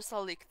a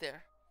leak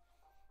there.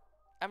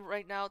 I'm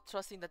right now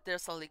trusting that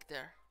there's a leak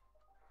there.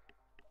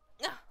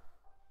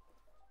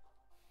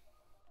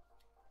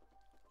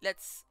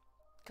 Let's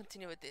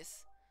continue with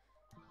this.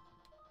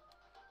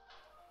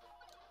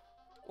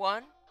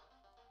 1.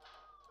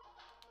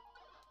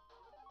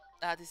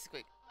 This is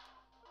quick.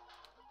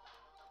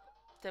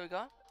 There we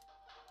go.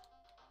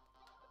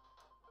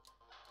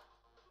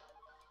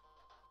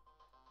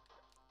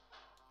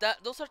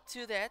 Those are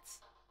 2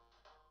 deaths.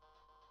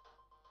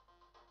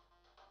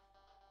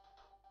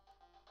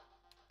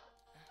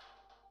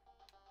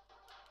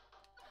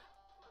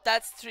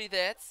 That's 3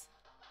 deaths.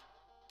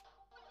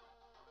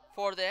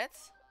 4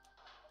 deaths.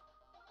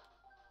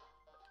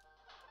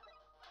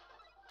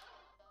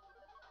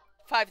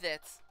 5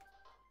 deaths.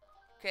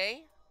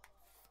 Okay.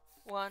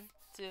 1,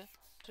 2,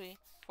 3,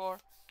 4,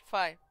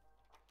 5.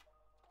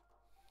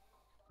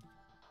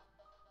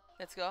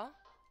 Let's go.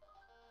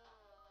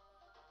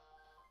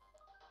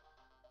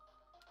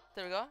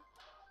 There we go.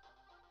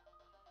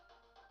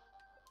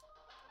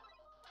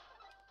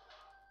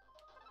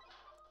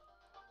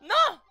 No!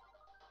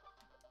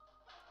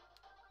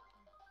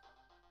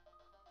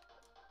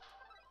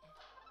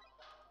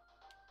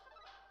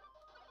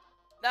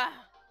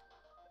 Ah!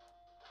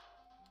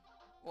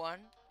 1.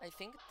 I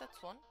think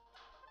that's 1.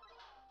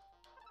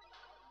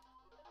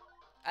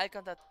 I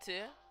count that 2.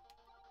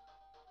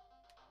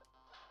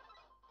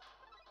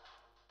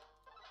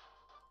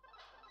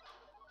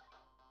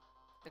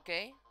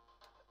 Okay.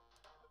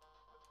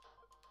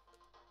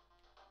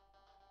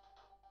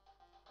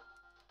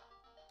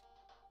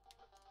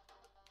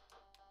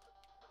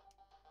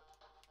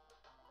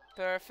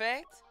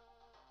 Perfect.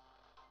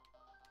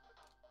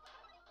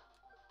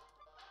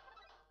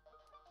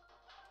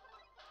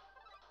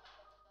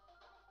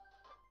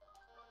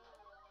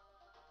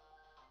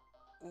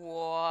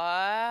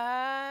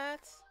 What?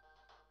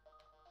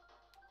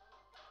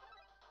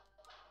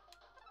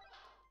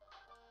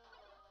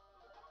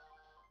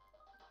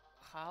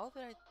 How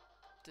did I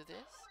do this.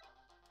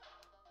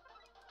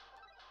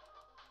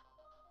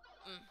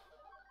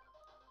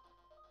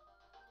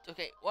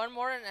 Okay, one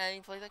more and I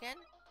inflate again.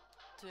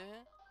 2.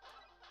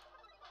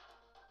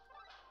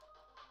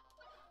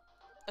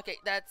 Okay,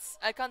 that's,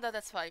 I count that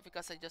as 5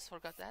 because I just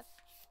forgot that.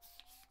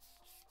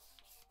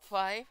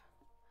 5.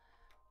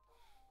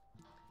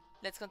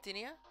 Let's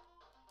continue.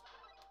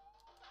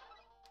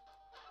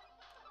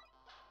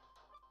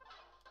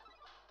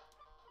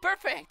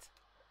 Perfect!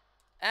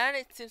 And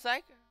it seems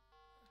like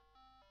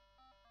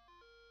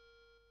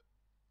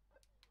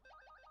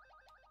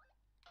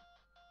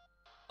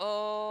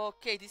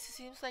okay, this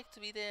seems like to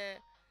be the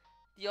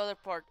other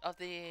part of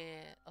the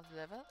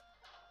level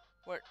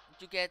where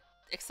you get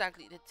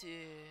exactly the 2.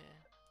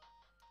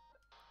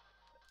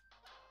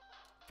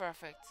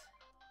 Perfect.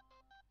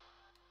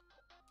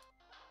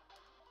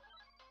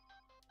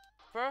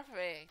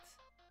 Perfect.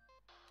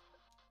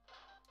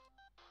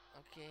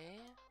 Okay.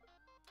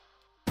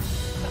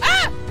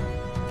 Ah!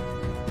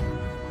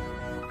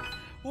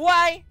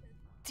 Why?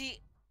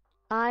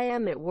 I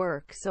am at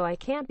work, so I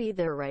can't be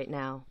there right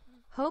now.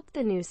 Hope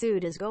the new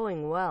suit is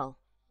going well.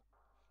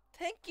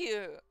 Thank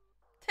you.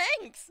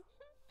 Thanks.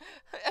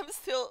 I'm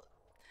still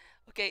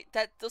okay.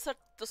 Those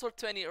were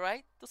 20,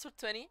 right? Those were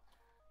 20.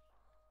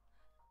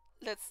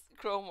 Let's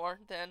grow more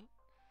then.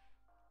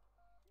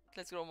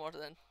 Let's grow more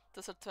then.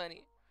 Those are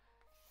 20.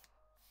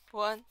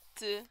 1,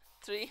 2,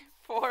 3,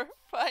 4,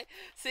 5,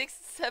 6,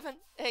 7,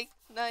 8,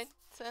 9,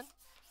 10.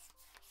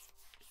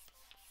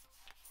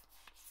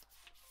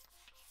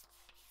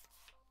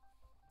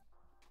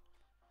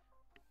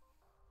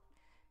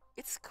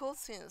 It's cool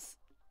since.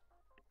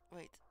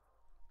 Wait.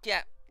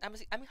 Yeah, I'm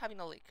having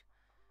a leak.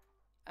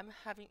 I'm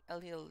having a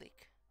little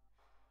leak.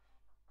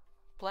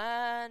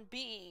 Plan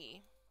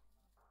B.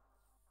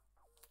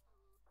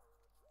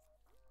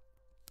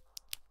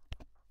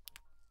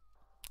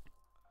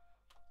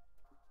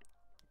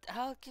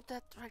 I'll keep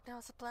that right now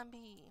as a plan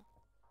B.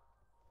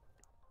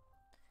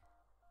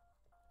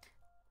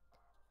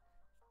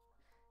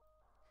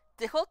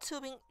 The whole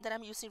tubing that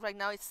I'm using right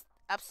now is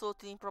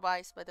absolutely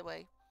improvised, by the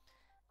way.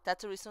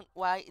 That's the reason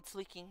why it's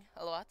leaking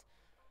a lot.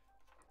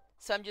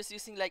 So I'm just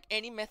using like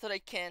any method I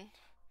can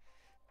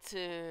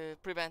to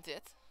prevent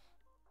it.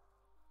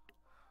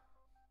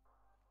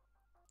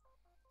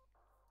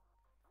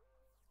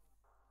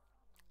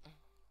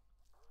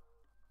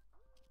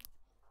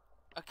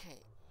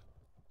 Okay.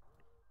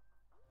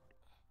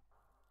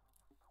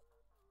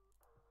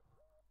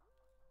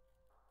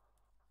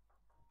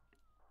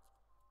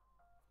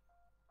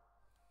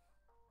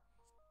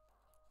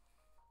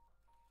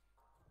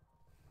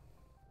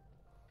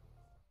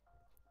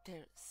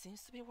 There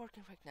seems to be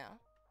working right now.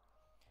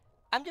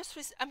 I'm just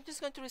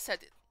going to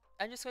reset it.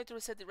 I'm just going to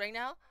reset it right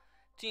now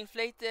to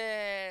inflate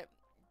the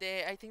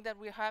I think that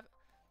we have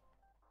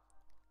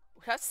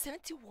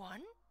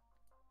 71.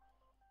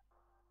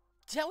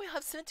 Yeah, we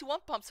have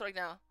 71 pumps right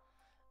now.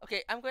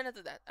 Okay, I'm gonna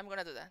do that. I'm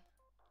gonna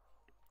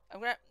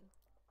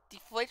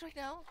deflate right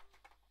now.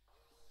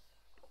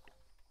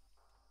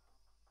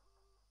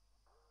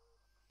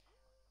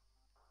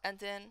 And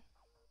then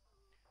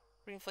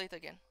reinflate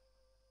again.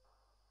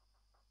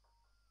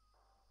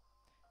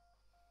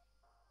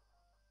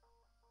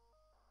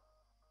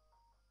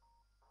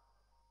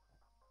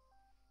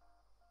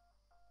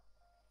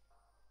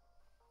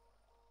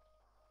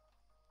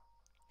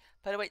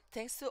 By the way,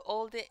 thanks to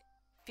all the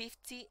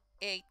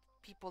 58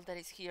 people that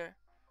is here.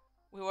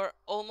 We were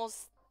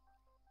almost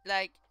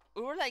like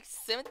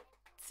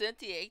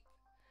 78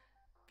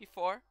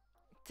 before.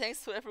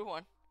 Thanks to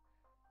everyone.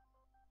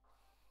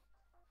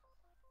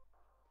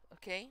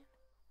 Okay.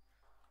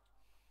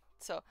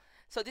 So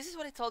this is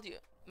what I told you.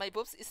 My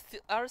boobs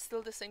are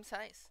still the same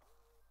size.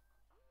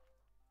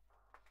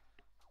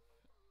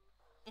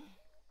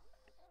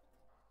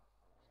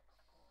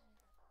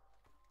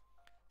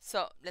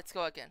 So let's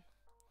go again.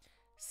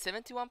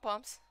 71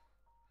 pumps.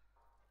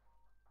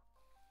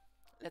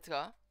 Let's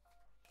go.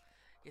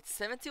 It's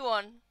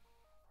 71.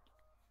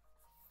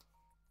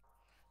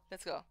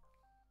 Let's go.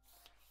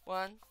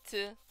 1,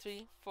 2,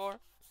 3, 4,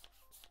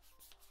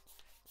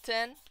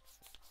 10,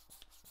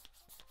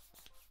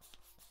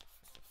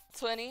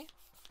 20,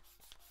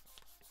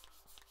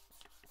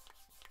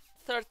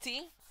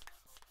 30,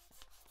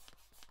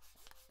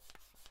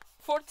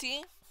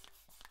 40,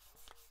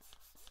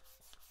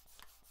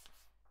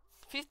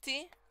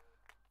 50,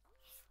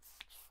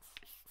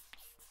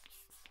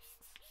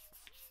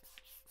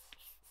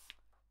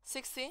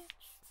 60,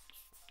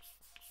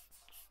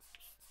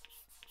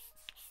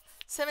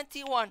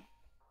 71.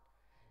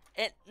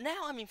 And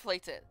now I'm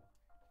inflated.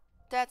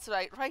 That's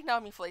right. Right now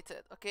I'm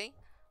inflated, okay?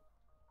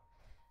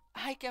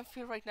 I can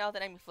feel right now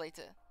that I'm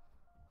inflated.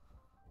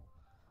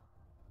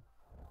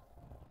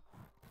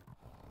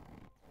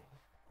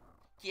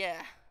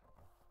 Yeah.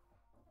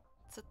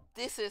 So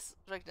this is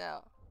right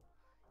now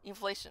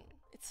inflation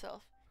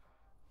itself.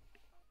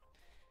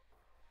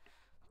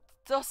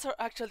 Those are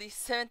actually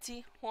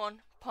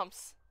 71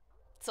 pumps.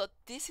 So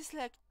this is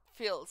like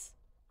feels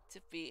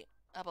to be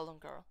a balloon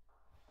girl.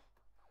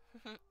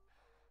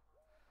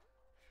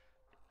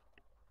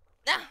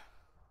 Ah!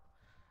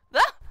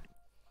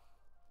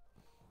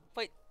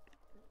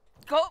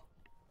 Go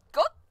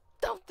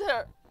down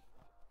there.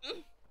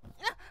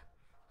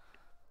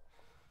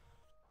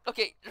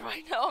 Okay,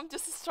 right now I'm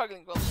just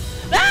struggling. Well,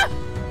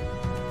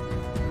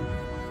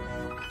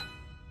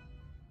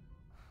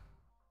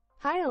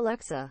 Hi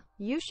Alexa,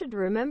 you should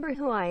remember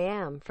who I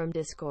am from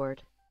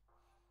Discord.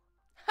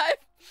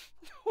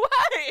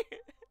 Why?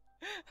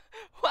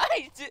 Why?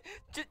 You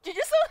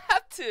just don't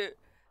have to.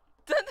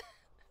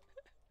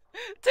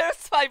 There's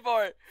 5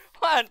 more.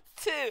 1,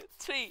 2,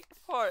 3,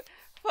 4,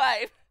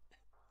 5.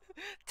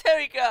 There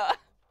we go.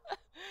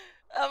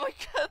 Oh my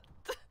god.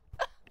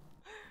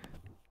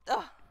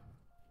 Oh.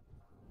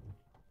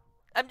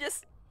 I'm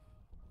just.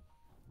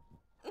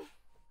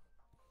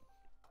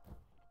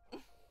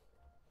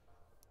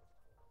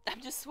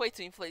 I'm just way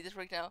too inflated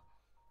right now.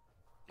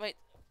 Wait.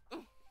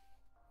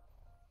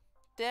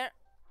 There.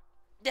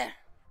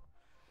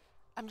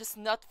 I'm just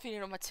not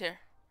feeling on my chair.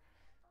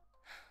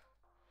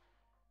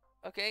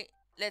 Okay,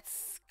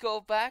 let's go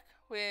back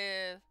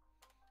with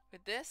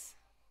this.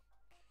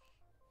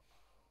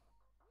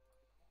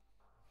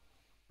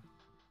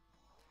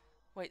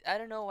 Wait, I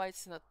don't know why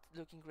it's not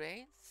looking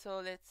great. So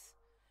let's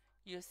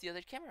use the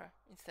other camera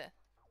instead.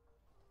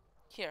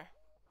 Here.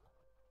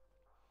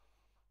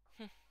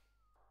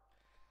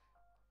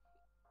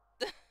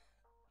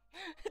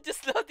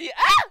 Just load the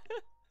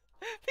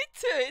Me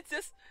too. It's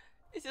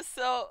just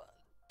so.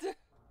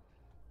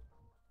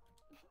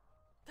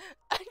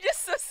 I'm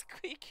just so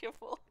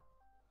squeakable.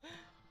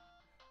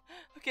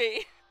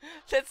 Okay,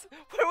 let's.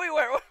 Where we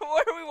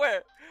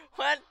were?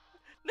 1.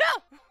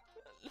 No.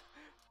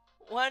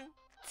 1,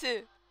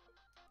 2.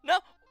 No.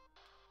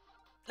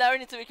 Now I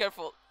need to be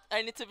careful.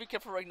 I need to be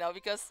careful right now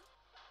because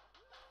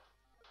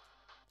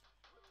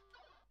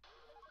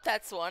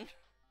that's 1.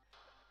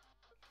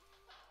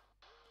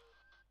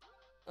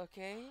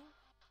 Okay.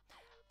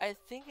 I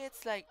think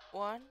it's like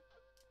 1,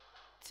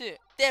 2.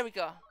 There we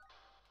go.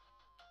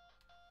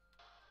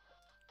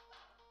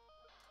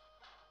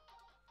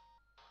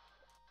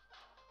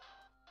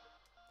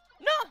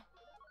 No!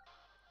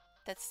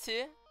 That's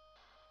 2.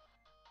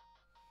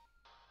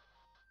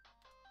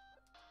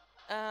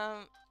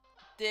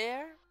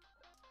 There.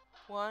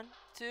 1,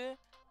 2,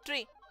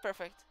 3.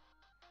 Perfect.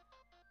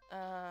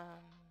 I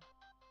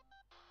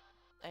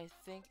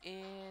think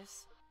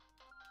is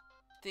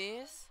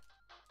this.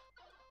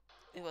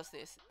 It was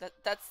this.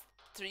 That's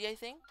 3, I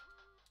think.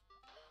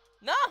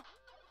 No!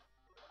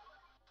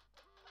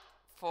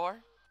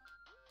 4.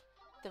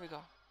 There we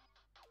go.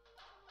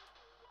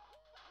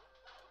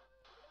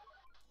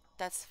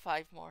 That's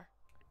 5 more.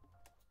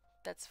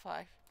 That's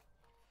 5.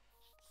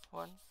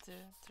 1, 2,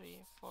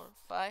 3, 4,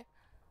 5.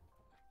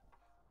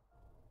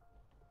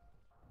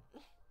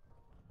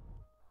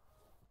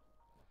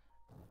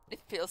 It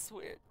feels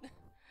weird,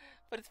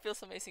 but it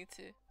feels amazing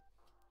too.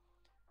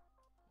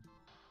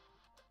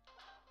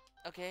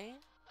 Okay.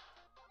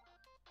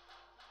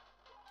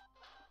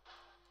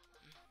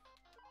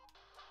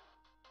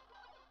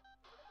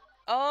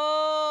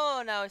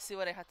 Oh, now I see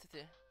what I had to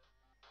do.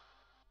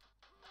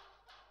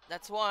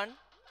 That's 1.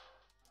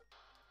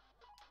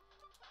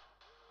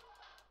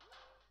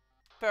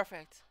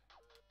 Perfect.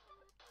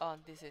 Oh,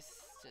 this is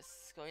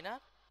just going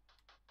up.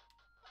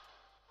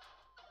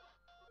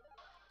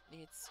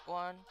 It's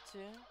 1, 2.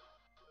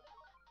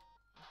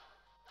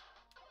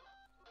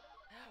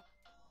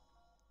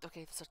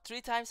 Okay, so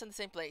 3 times in the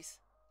same place.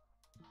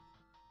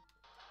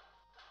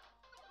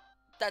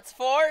 That's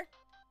 4.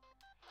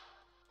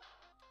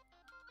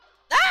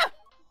 Ah!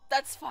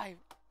 That's 5.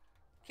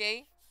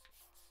 Okay.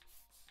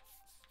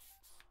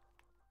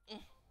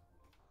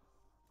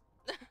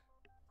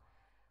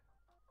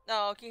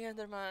 No, King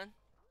Enderman.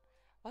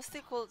 What's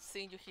the cool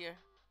seeing you here?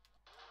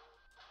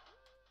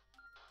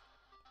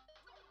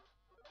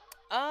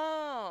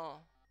 Oh.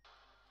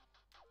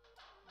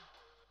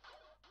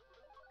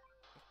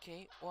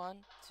 Okay,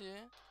 1, 2.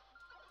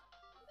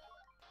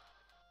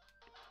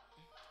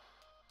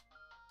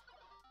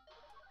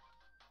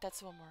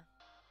 That's 1 more.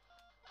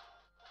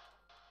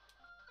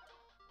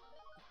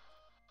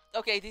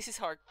 Okay, this is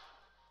hard.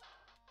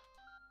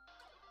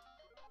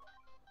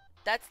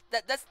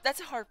 That's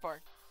a hard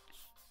part.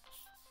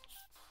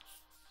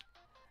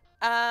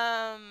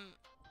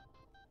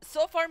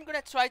 So far I'm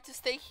gonna try to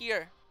stay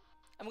here.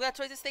 I'm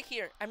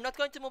not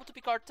going to move to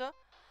Picarto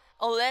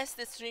unless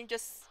the stream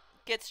just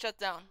gets shut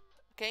down.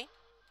 Okay?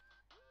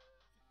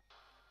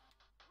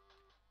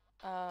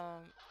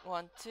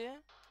 1, 2.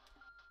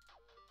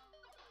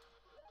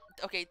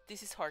 Okay,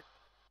 this is hard.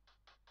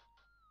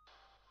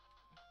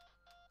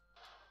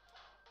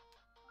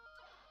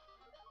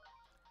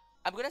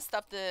 I'm gonna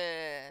stop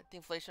the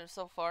inflation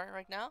so far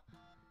right now,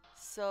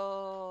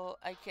 so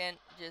I can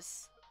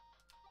just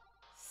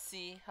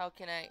see how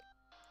can I.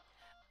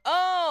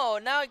 Oh,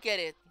 now I get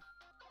it.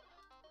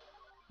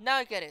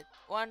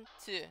 1,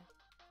 2,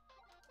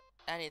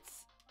 and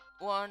it's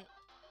 1.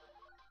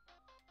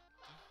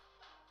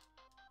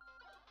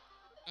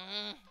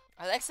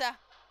 Alexa,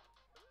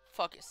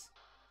 focus.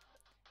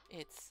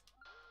 It's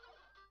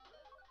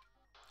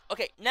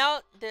okay.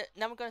 Now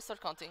I'm gonna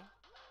start counting.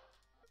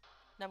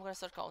 Now I'm gonna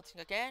start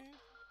counting again.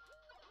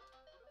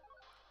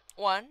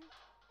 1.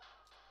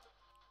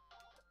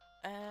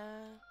 Ah!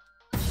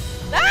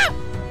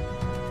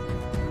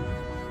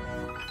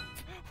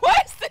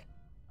 Why is it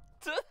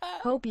do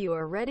that? Hope you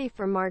are ready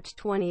for March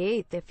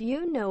 28th if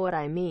you know what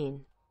I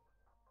mean.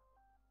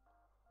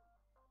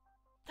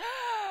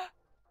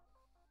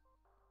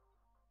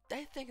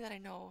 I think that I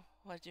know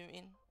what you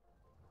mean.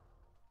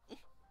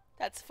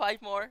 That's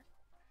 5 more.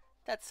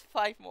 That's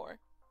 5 more.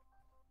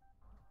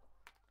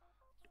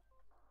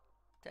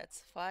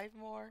 That's 5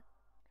 more.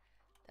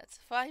 That's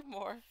 5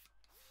 more.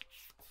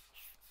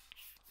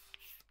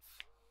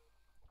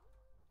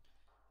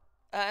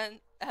 And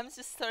I'm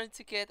just starting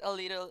to get a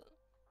little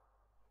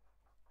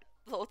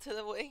floated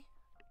away.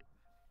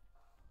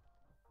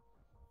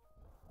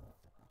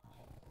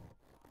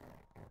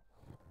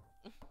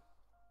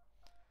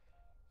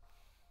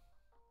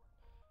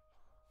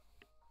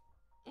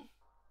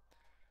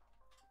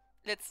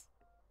 Let's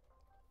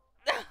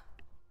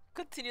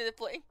continue the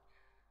play.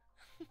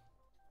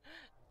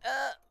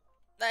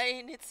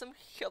 I need some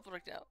help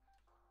right now.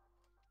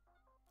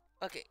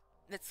 Okay,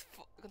 let's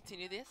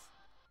continue this.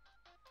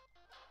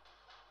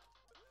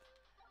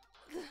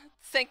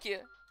 Thank you.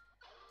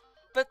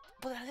 But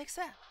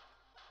Alexa,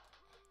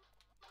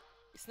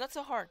 it's not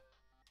so hard.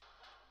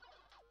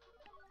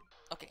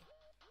 Okay.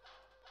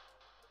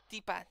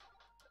 D-pad.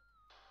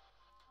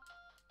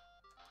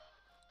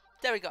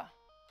 There we go.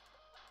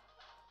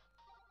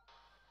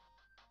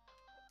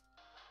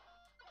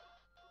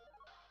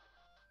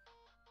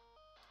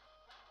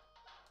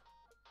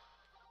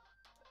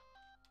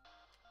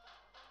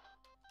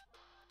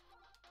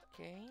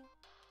 Okay.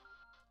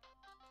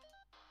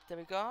 There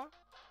we go.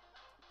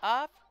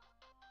 Up.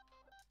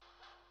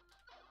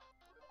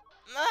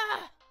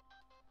 Ah!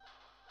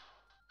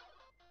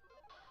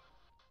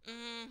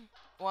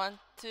 1,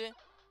 2.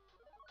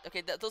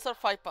 Okay, those are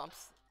 5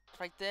 pumps.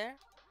 Right there.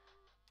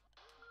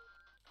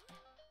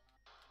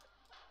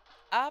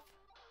 Up.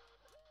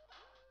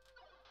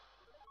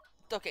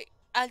 Okay,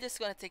 I'm just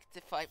gonna take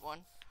the 5 1.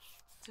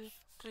 2,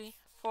 3,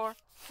 4,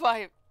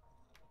 5.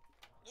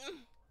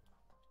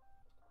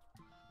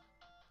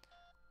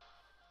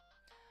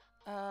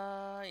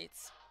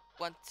 It's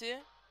 1, 2.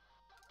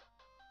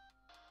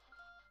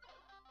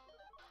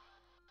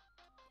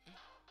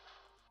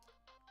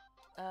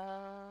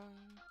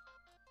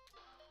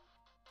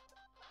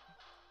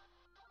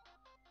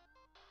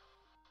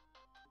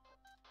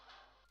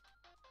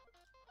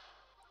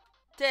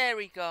 There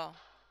we go.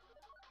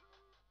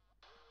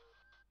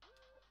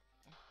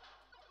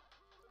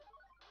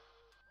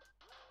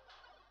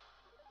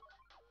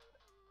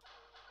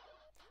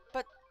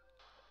 But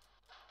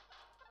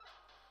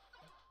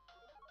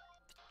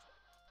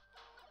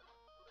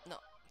no,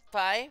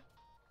 5.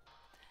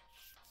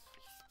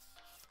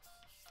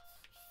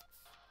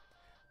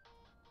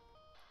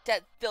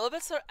 That the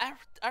levels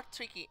are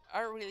tricky,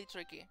 are really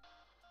tricky.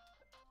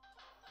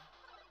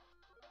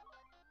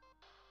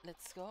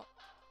 Let's go.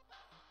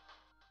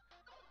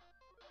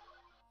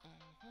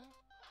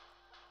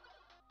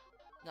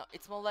 No,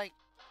 it's more like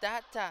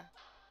that.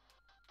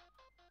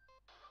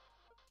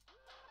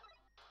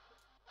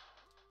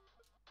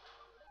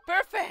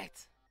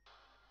 Perfect.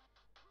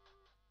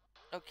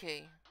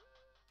 Okay.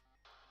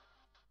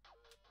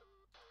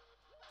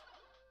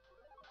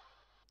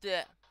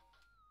 There.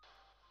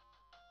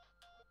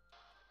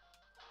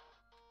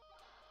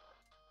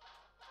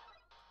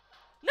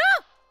 No.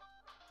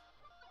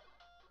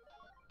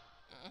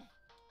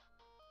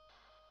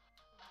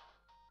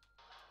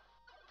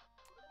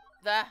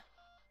 There.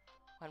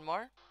 One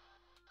more.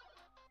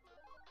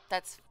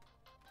 That's.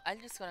 I'm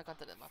just gonna count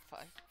them at 5.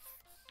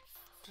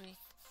 3,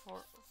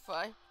 4,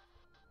 5.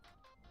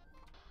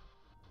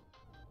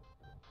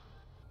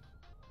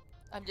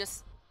 I'm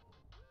just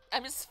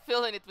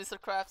feeling it, Mr.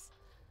 Krabs.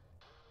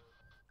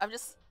 I'm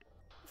just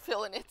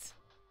feeling it.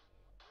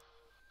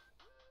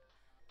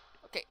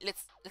 Okay,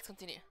 let's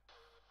continue.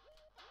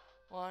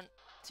 1,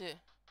 2.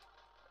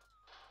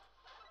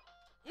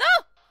 No!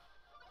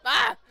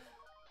 Ah!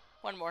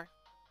 One more.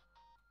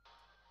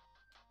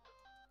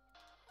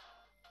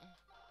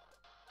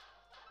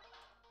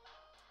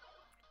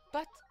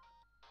 But,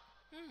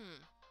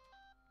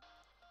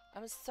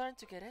 I'm starting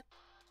to get it.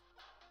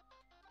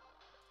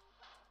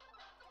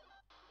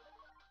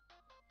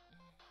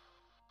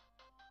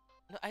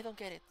 No, I don't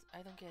get it.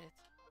 I don't get it.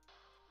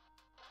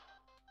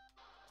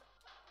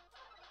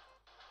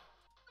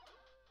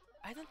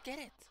 I don't get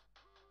it.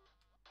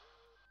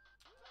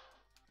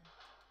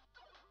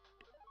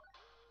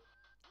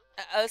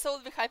 I also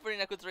will be hyper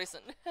in a good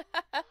reason.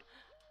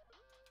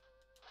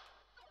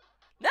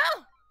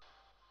 No!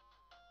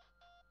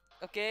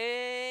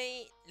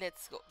 Okay,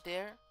 let's go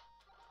there.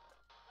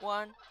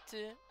 1, 2.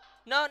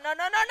 No, no, no,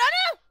 no, no,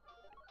 no!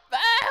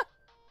 Ah!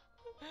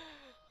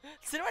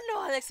 Does anyone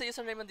know Alexa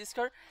username on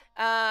Discord?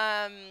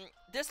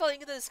 There's a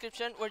link in the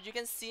description where you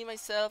can see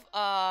myself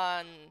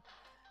on.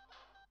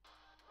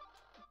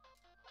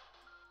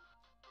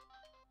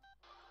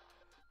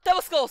 That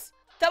was close.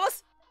 That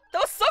was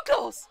so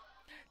close.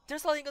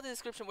 There's a link in the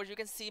description where you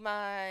can see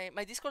my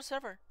Discord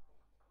server,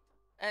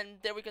 and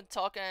there we can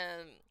talk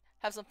and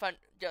have some fun,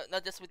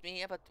 not just with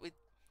me, but with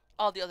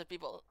all the other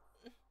people.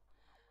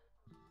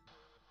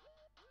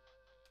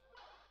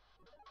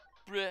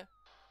 Bruh.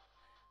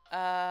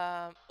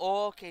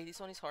 Okay, this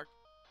one is hard.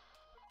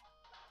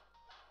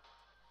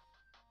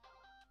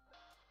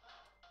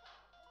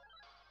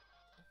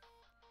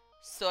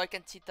 So I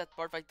can cheat that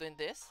part by doing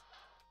this.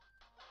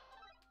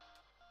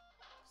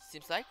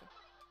 Seems like.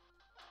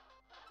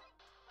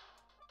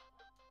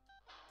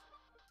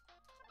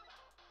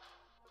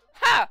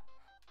 Ha!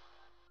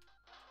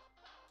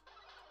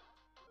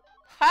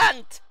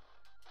 Hunt!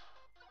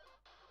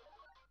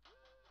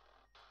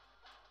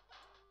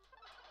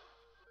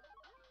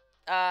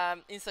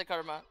 Instant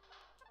karma.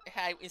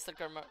 Hi, instant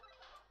karma.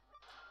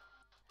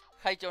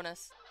 Hi,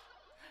 Jonas.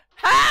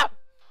 Ha!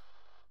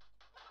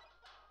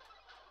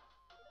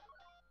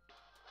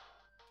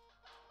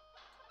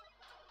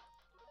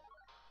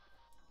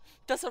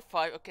 That's a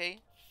 5, okay.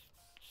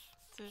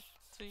 2,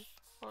 3,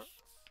 4.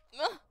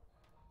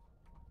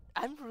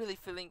 I'm really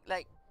feeling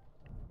like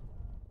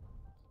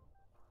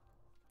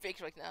fake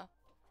right now.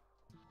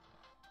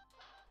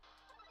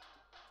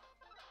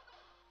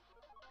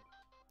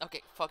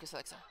 Okay, focus,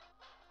 Alexa.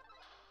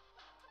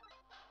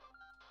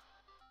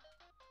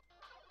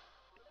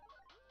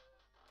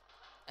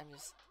 I'm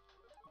just...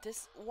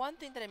 There's one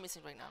thing that I'm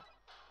missing right now.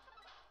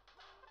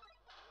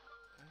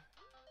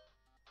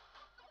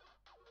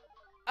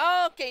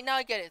 Okay, now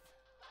I get it.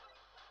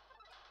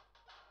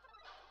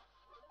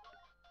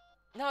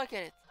 Now I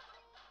get it.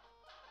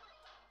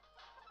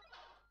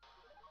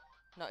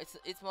 No,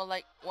 it's more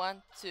like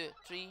 1, 2,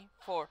 3,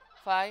 4,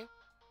 5.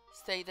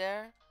 Stay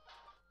there.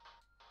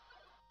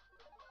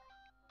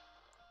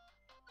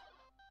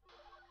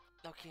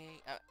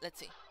 Okay, let's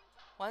see.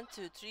 1,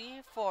 2,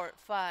 3, 4,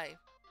 5.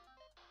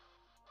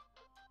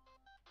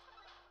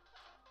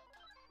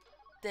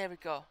 There we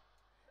go.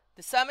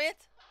 The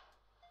summit.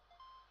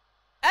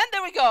 And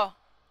there we go.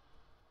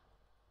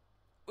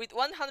 With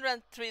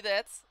 103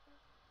 deaths.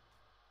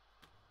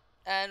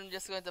 And I'm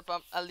just going to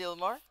pump a little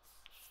more.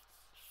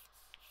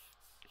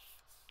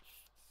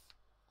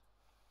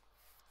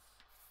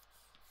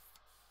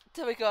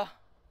 There we go.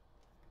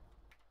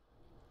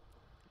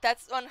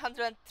 That's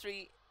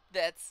 103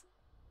 deaths.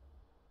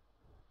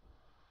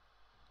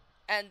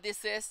 And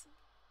this is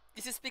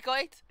Pico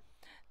 8.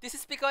 This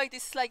is Pico 8.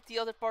 This is like the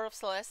other part of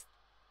Celeste.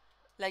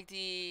 Like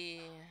the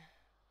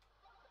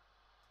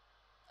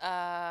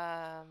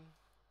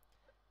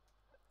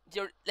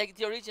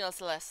original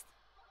Celeste.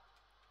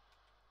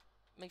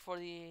 Make for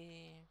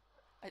the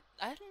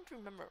I don't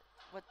remember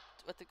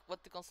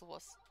what the console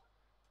was,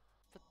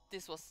 but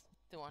this was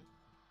the one.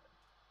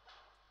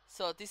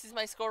 So this is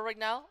my score right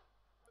now.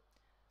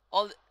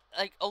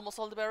 Almost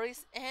all the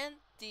berries and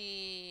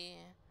the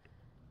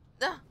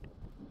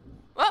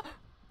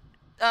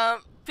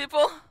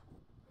people,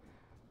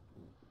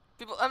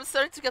 I'm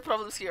starting to get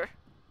problems here.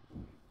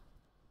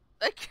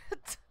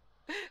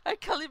 I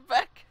can't leave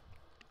back.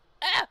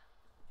 Ah!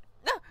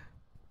 No!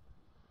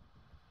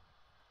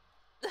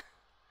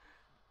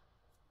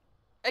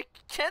 I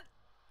can't.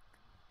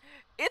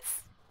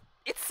 It's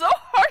so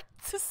hard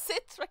to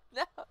sit right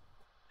now.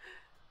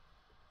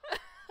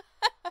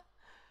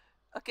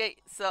 Okay,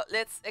 so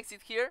let's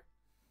exit here.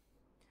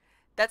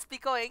 That's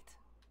Pico 8.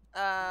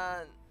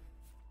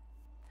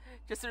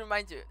 Just to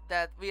remind you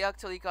that we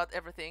actually got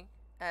everything,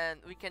 and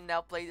we can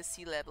now play the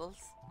sea levels.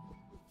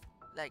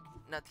 Like,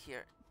 not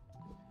here.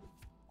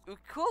 We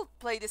could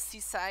play the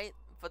seaside,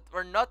 but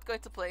we're not going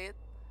to play it.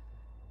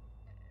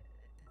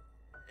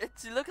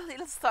 You look a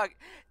little stuck.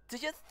 Do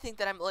you think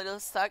that I'm a little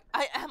stuck?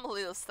 I am a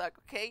little stuck,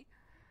 okay?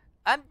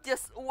 I'm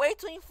just way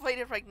too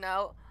inflated right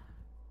now.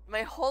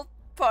 My whole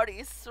body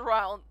is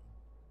round,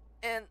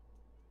 and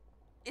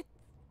it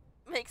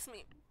makes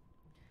me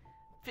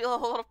feel a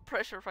lot of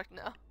pressure right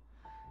now.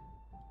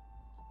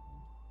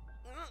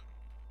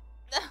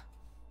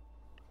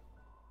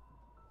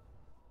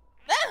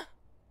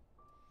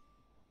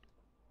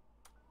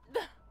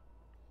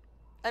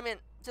 I mean,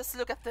 just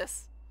look at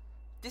this.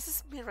 This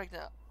is me right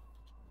now.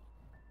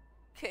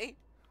 Okay?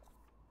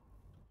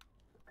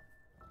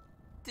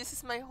 This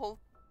is my whole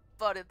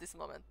body at this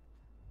moment.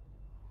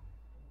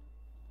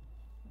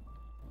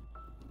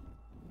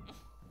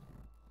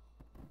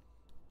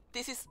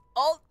 This is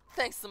all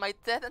thanks to my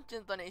death and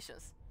gym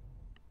donations.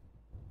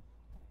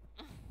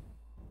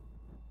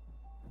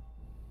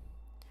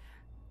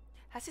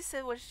 Has he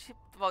said what she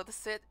about the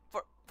set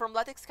from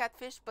latex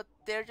catfish, but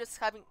they're just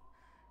having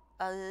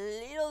a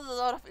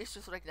lot of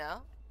issues right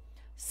now,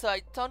 so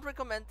I don't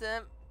recommend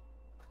them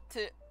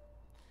to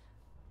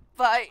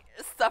buy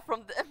stuff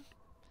from them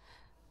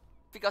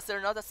because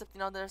they're not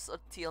accepting orders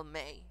until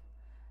May,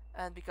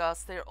 and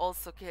because they're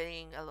also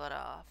getting a lot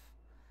of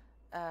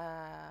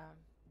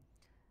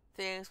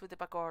things with the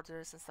back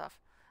orders and stuff.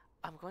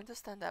 I'm going to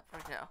stand up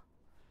right now.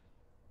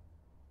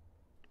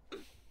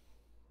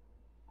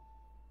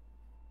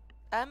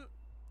 I'm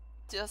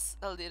just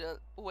a little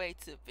way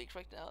too big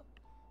right now.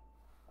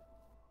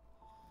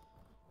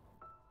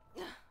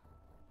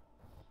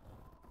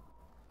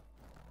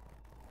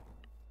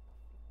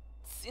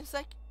 Seems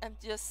like I'm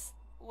just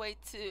way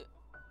too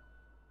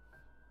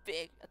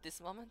big at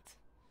this moment.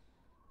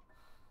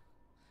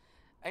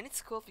 And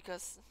it's cool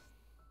because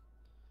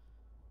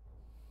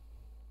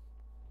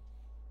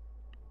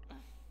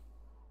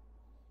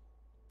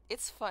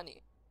it's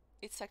funny.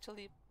 It's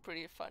actually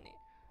pretty funny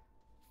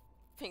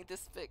being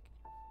this big.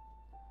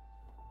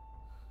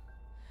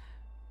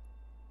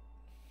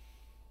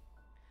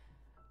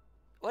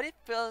 What it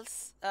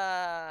feels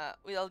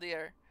with all the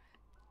air.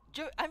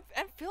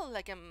 I'm feeling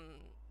like I'm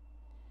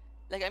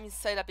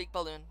inside a big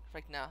balloon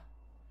right now.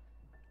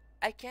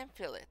 I can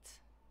feel it.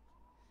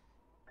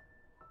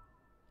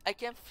 I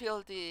can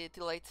feel the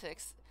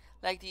latex,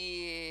 like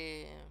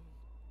the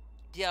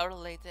outer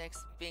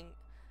latex being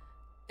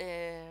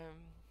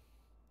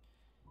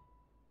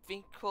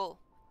cool.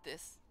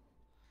 This,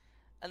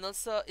 and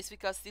also it's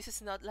because this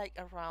is not like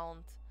a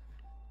round.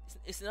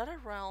 It's not a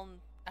round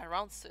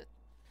suit,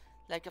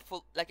 like a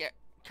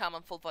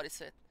common full body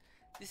suit.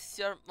 This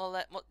is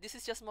this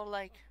is just more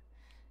like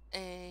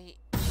a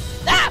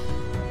ah!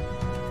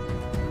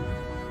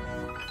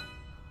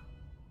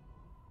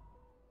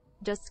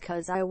 Just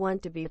 'cause I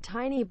want to be a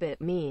tiny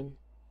bit mean.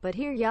 But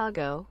here ya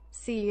go.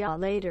 See ya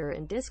later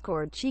in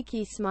Discord,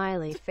 cheeky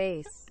smiley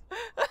face.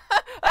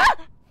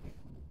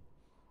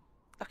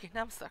 Okay,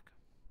 now I'm stuck.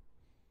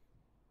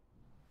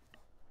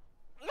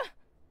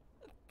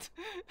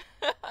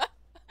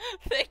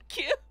 Thank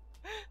you.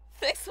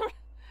 Thanks for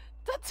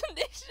that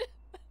donation.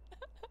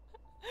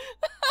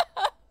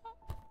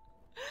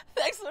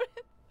 Thanks for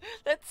it.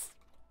 Let's.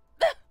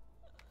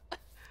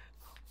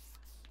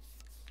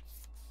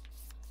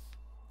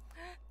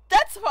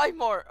 That's 5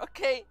 more,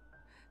 okay?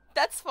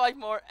 That's 5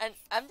 more, and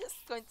I'm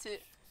just going to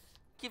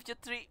give you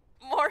 3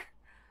 more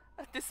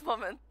at this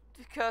moment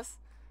because.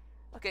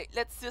 Okay,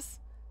 let's just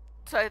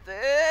try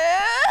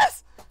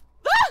this.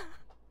 Ah!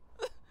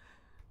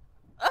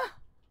 Ah!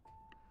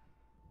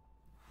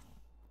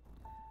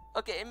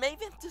 Okay,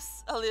 maybe I'm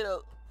just a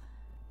little.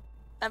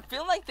 I'm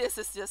feeling like this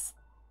is just.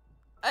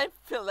 I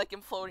feel like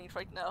I'm floating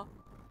right now.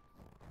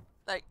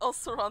 Like, all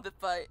surrounded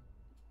by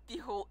the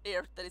whole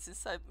air that is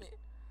inside me.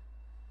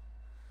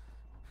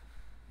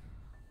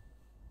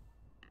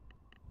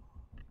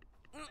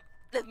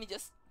 Let me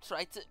just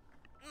try to.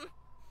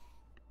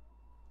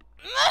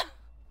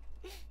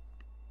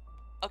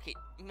 Okay,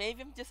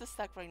 maybe I'm just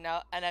stuck right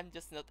now and I'm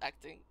just not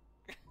acting.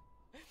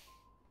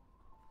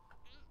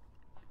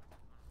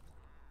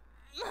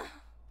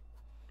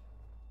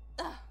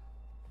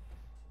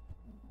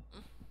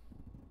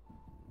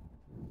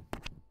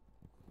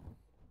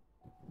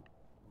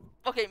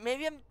 Okay,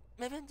 maybe I'm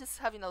just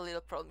having a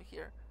little problem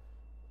here.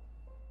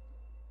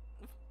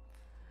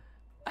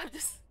 I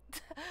just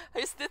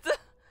need to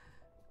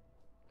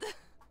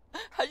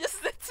I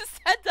just need to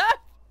stand up.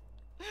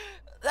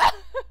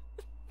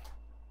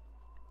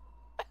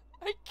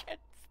 I can't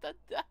stand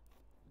up.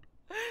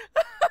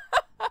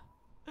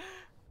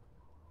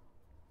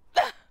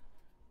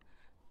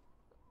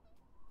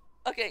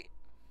 Okay,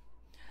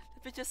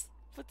 let me just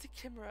put the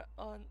camera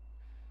on.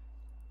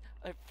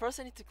 First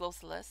I need to close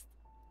the list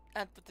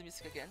and put the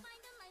music again.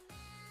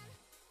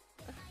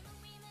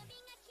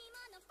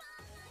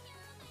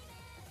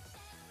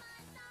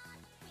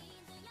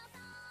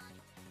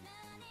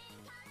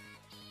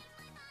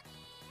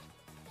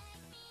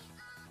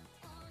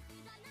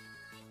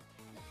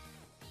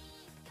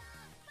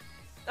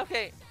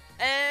 Okay,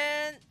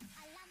 and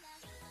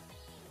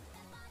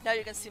now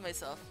you can see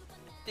myself.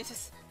 This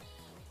is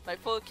my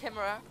full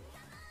camera.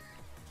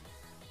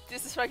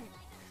 This is right.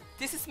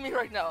 This is me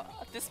right now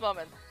at this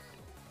moment.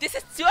 This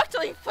is you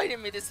actually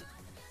inflating me this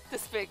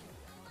big.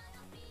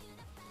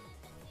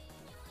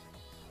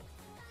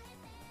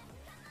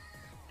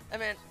 I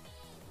mean,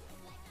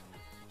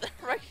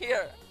 right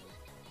here.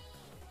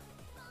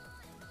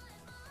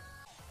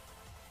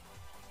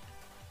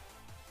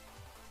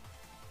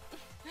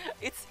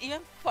 It's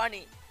even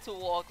funny to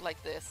walk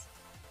like this.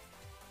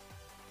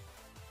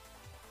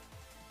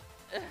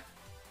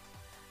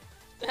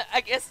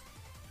 I guess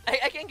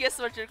I can guess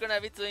what you're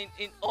gonna be doing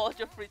in all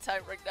your free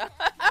time right now.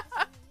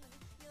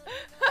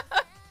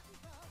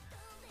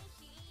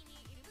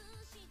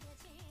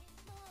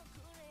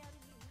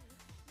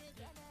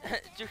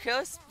 Your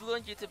hair is blue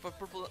on YouTube or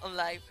purple on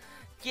live.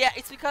 Yeah,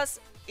 it's because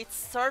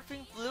it's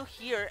surfing blue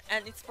here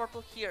and it's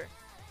purple here.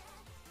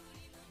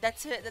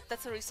 That's it.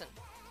 That's the reason.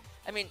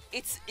 I mean,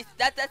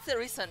 that's the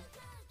reason.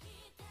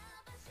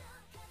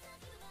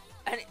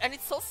 And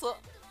it's also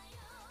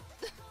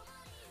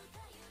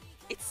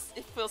it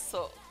feels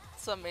so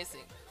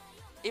amazing.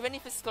 Even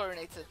if it's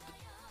coordinated,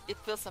 it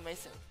feels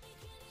amazing.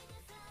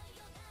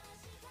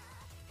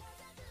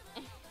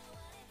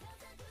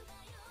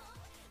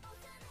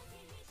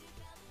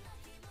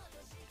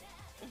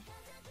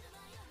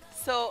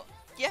 So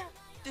yeah,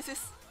 this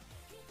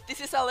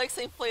is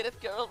Alexa inflated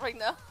girl right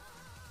now.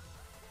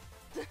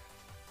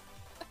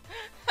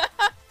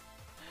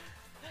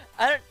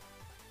 I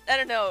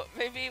don't know.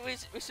 Maybe we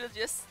should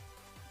just.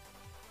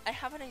 I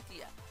have an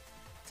idea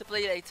to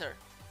play later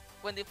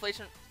when the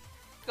inflation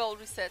goal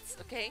resets.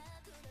 Okay,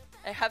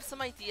 I have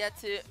some idea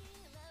to.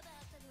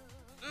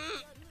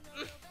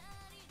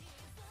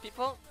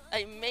 People,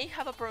 I may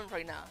have a problem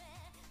right now.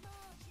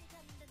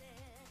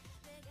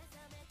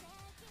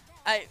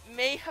 I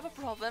may have a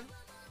problem.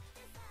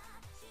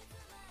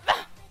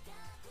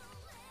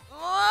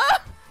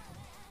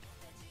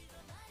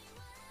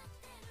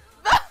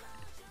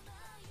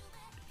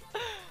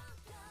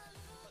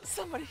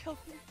 Somebody help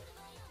me.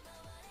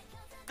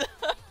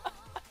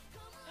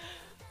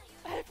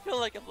 I feel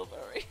like a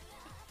blueberry.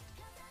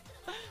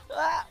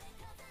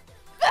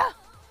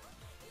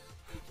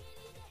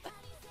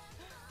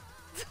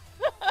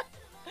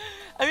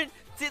 I mean,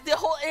 the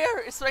whole air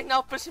is right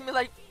now pushing me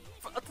like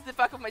to the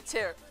back of my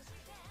chair.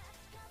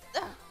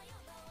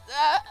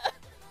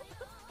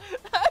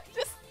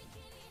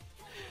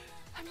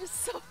 I'm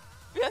just so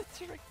bad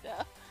right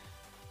now.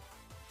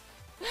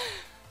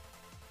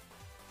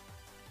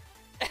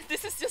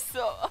 This is just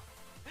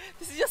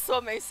so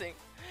amazing.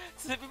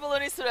 So the people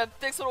on Instagram,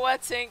 thanks for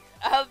watching.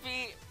 I'll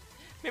be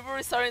maybe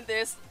restarting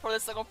this for the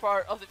second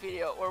part of the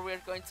video, where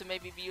we're going to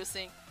maybe be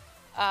using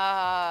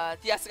the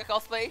Asuka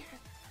cosplay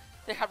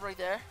they have right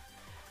there.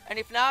 And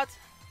if not,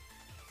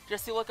 you're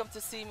still welcome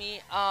to see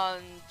me on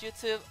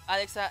YouTube,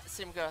 Alexa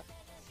Streamgirl.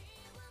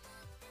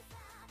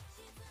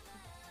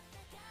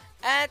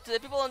 And to the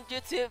people on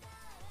YouTube,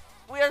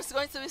 we are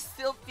going to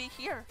still be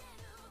here.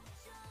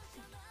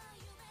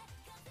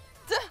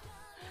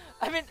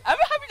 I mean, I'm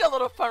having a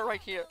lot of fun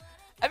right here.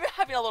 I'm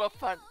having a lot of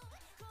fun.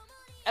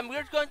 And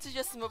we're going to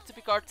just move to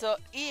Picarto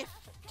if,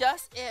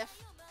 just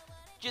if,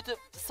 YouTube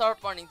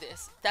start banning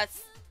this.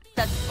 That's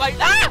why.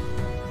 Ah!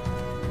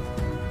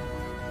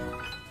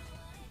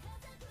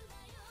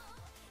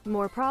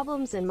 More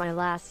problems in my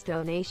last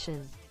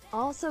donation.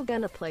 Also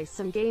gonna play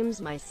some games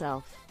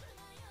myself.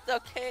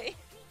 Okay.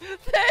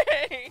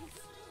 Thanks.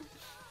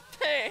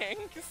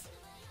 Thanks.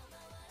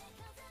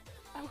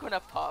 I'm gonna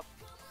pop.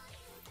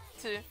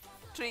 2,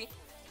 3,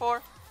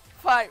 4,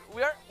 5.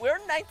 We're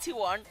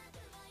 91.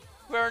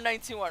 We're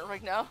 91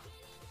 right now.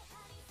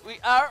 We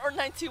are on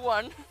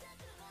 91.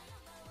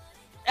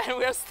 And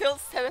we are still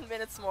 7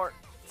 minutes more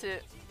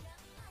to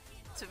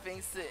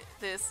finish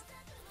this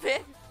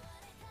thing.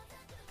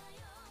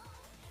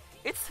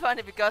 It's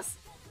funny because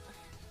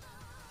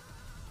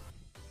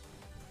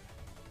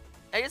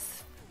I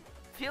just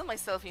feel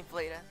myself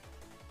inflated.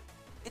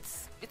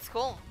 It's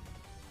cool.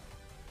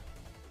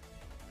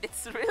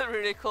 It's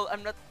really cool.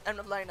 I'm not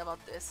lying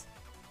about this.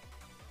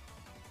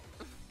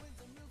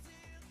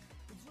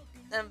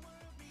 And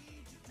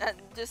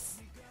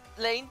just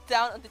laying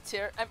down on the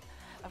chair. I'm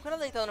gonna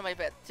lay down on my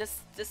bed just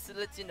to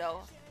let you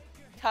know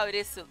how it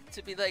is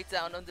to be laid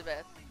down on the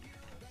bed.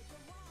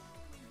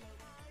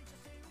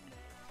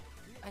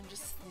 I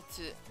just need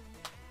to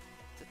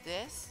do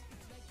this.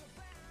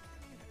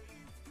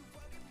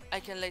 I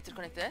can later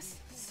connect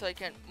this so I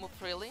can move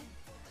freely.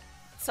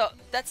 So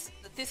this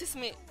is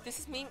me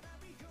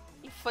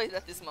inflated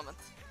at this moment.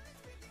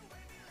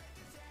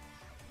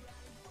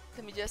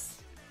 Let me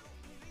just.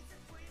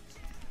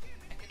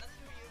 I cannot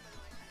hear you, by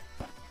the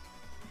way.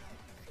 I'm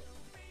just going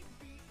to.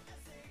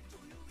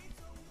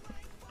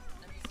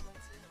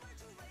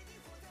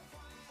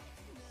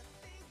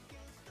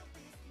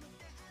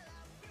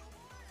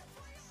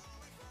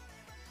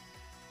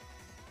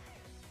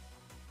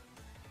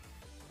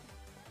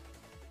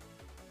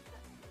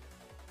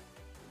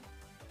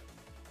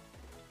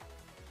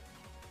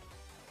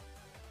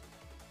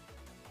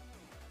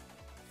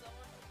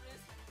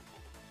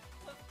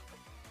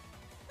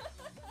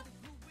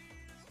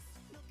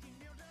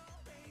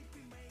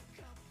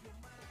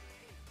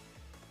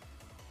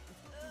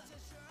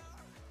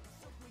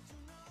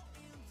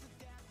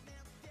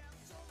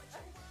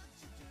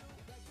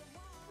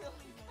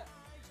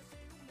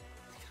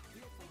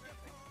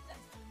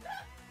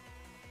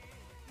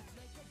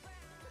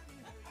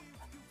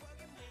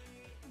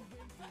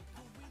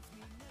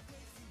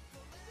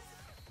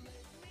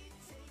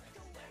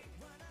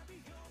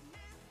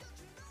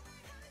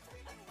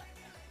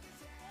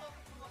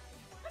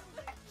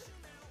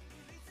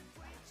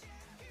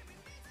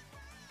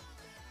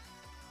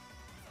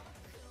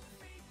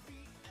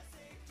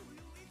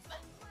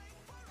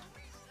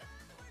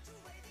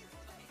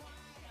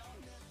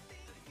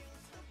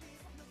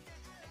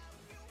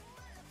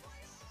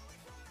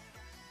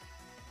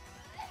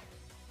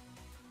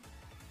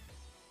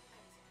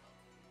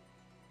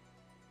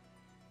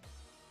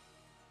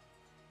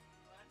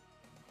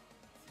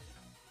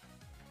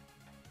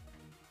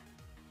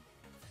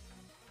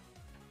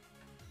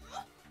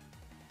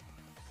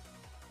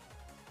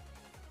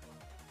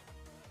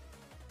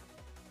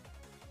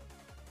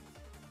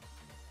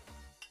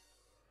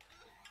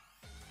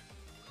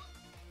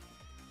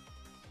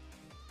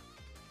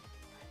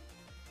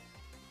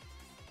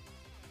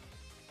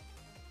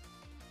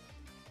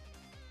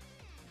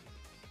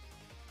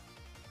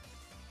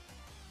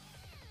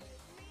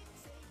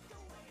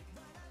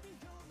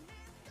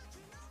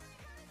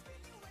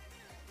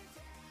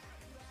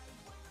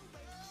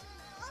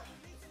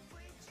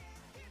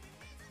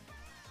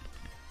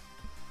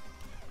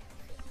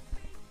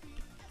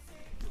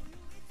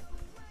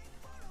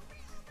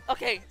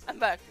 Okay, I'm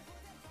back.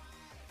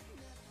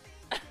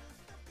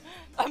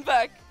 I'm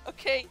back.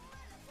 Okay.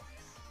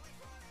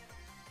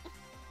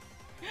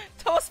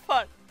 That was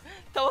fun.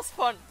 That was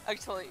fun,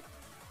 actually.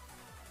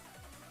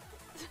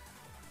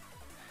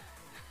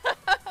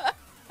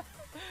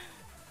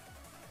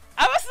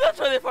 I was not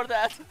ready for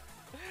that.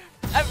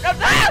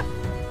 Ah!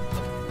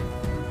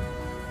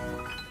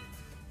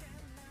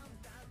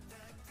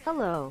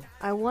 Hello,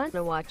 I want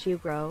to watch you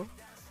grow.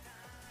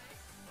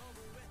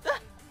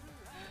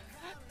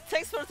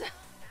 Thanks for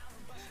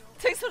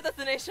the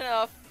donation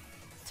of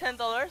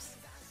 $10.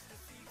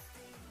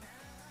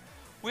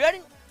 We're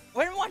in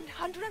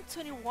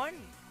 121.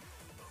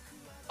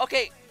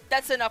 Okay,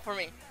 that's enough for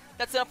me.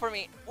 That's enough for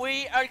me.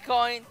 We are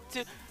going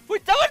to.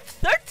 Wait, that was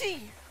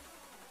 30.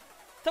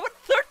 That was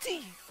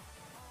 30.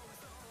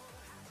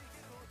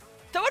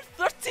 That was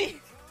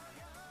 30.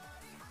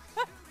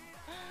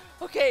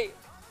 Okay,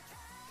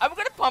 I'm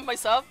gonna pump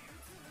myself.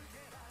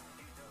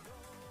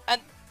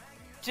 And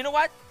do you know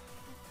what?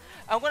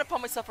 I'm gonna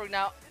pump myself right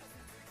now.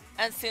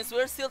 And since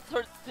we're still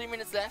 3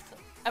 minutes left,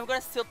 I'm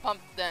gonna still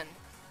pump then.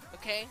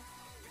 Okay?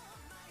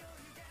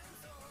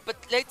 But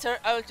later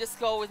I will just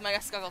go with my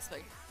goggles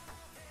play.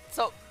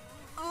 So,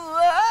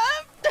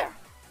 there.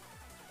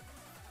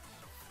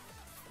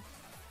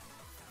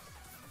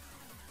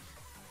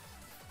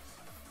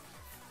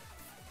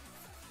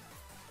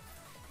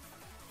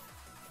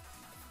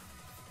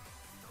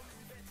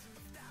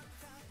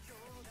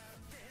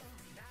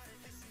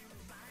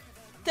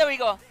 There we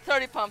go,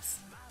 30 pumps.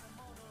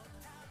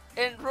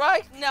 And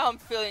right now I'm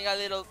feeling a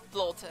little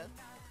bloated.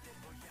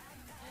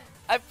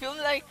 I feel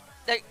like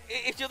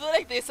if you do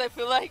like this, I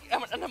feel like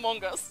I'm an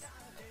Among Us.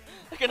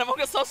 Like an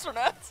Among Us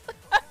astronaut.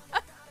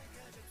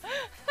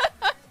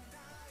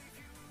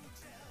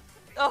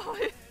 Oh.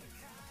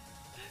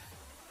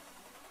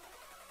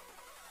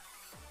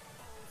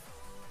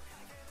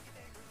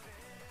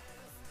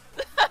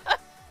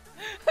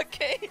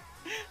 Okay,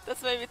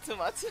 that's maybe too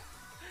much.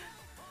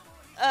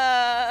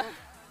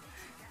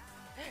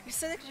 You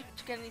said that you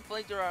can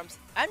inflate your arms.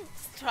 I'm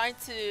trying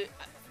to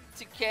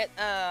get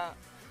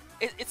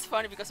it's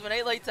funny because when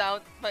I lay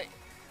down, my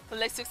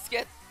legs just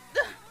get.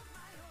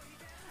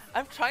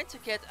 I'm trying to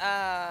get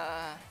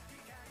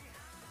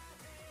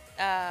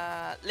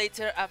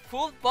later a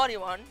full body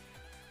one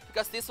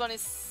because this one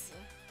is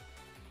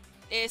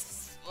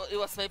well, it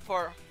was made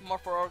for more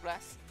for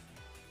hourglass.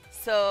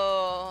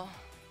 So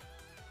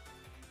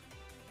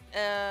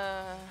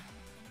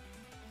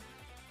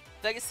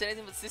like it's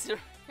anything but sister.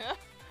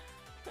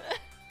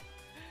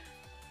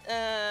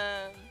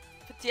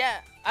 But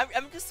yeah,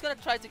 I'm just gonna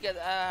try to get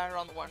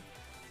around one,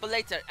 but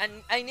later.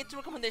 And I need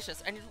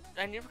recommendations.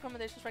 I need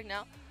recommendations right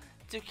now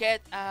to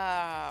get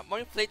more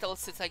inflatable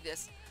sets like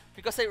this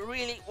because I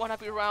really wanna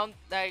be around.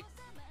 Like,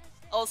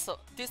 also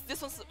this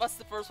was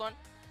the first one,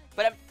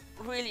 but I'm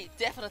really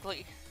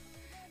definitely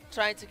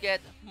trying to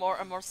get more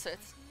and more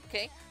sets.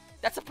 Okay,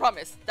 that's a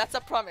promise. That's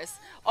a promise.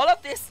 All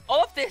of this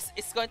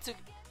is going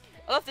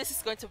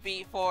to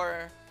be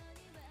for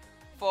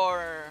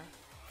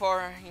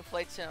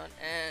inflation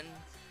and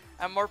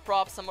more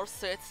props and more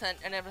sets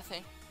and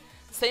everything.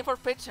 Same for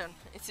Patreon.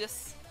 It's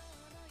just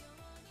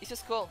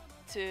cool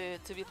to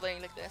be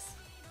playing like this.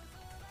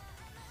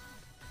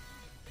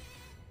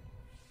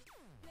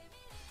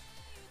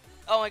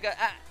 Oh my god,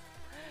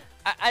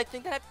 I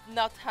think that I've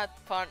not had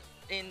fun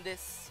in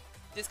this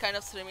kind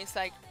of streamings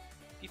like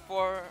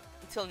before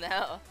until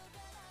now.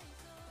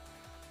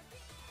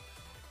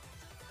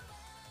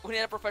 We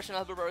need a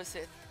professional blueberry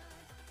set.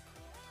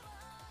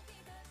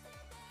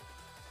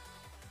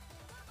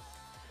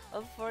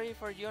 I'll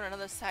for you on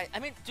another side. I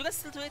mean, you can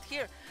still do it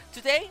here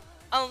today,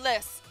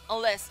 unless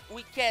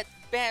we get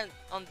banned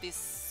on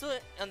this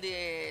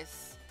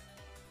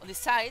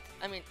side.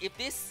 I mean, if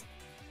this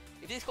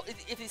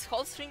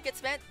whole stream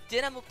gets banned,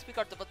 then I move to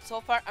Picarto. But so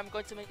far, I'm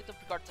going to make it to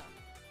Picarto.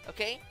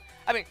 Okay?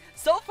 I mean,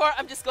 so far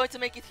I'm just going to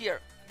make it here.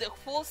 The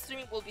whole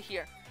streaming will be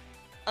here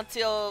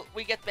until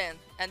we get banned,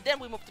 and then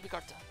we move to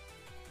Picarto.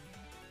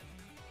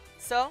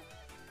 So.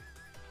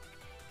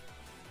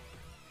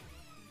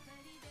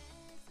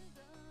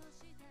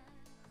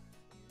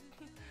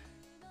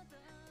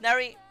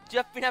 Nari, you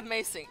have been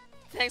amazing.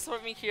 Thanks for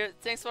being here.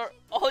 Thanks for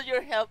all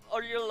your help,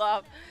 all your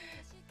love.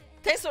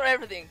 Thanks for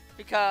everything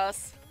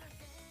because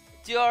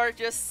you're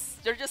just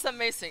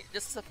amazing.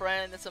 Just as a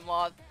friend, as a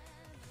mod.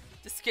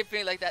 Just keep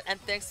being like that.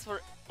 And thanks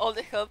for all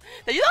the help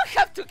that you don't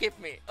have to give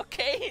me,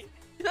 okay?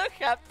 You don't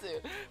have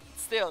to.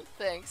 Still,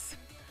 thanks.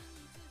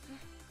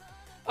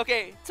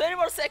 Okay, 20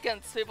 more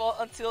seconds, people,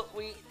 until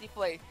we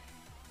deflate.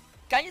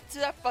 Can you do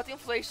that body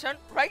inflation?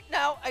 Right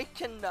now, I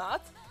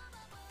cannot.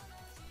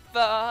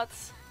 But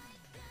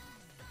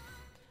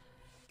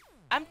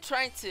I'm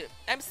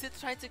still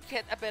trying to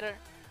get a better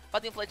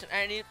body inflation.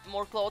 I need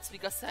more clothes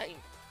because I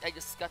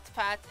just got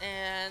fat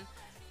and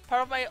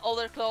part of my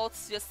older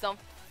clothes just don't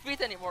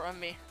fit anymore on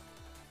me.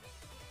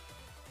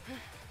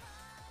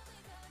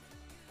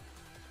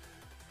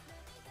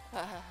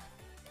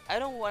 I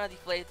don't want to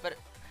deflate, but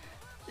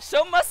the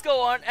show must go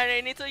on and I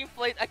need to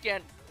inflate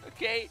again,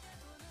 okay?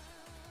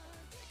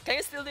 Can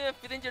you still even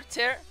fit in your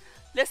chair?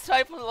 Let's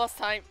try for the last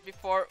time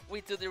before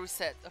we do the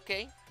reset,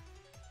 okay?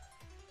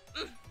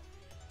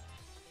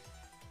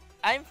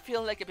 I'm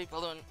feeling like a big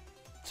balloon,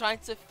 trying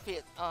to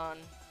fit on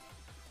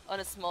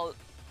a small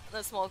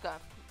gun.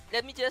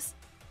 Let me just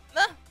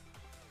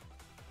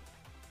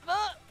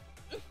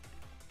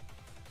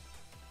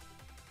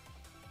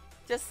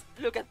just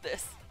look at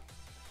this.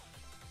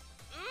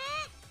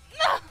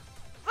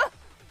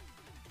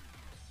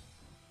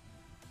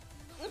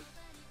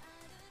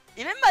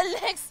 Even my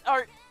legs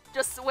are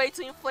just way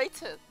too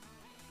inflated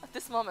at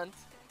this moment.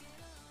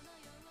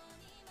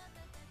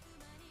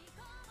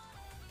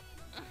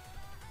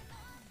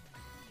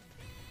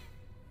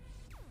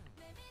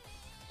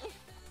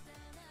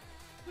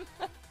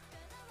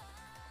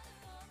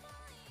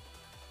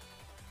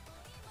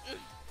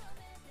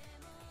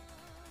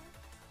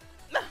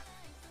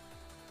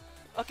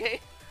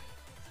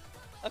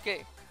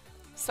 Okay,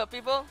 so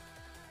people,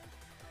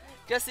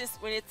 just since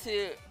we need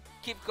to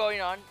keep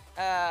going on,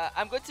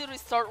 I'm going to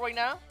restart right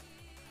now,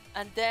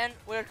 and then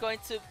we're going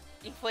to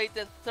inflate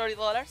the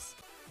 $30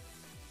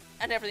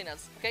 and everything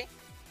else, okay?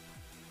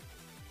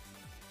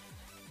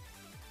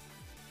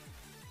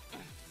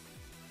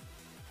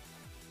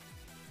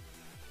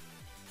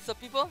 So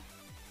people,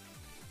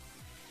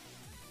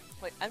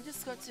 wait, I'm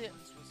just going to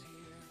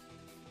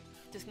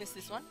dismiss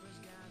this one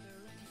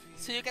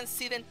so you can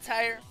see the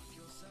entire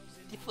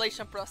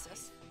deflation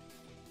process.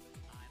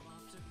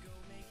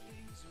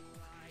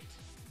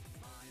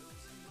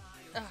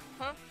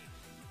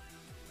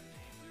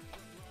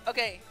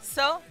 Okay,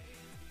 so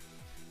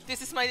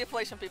this is my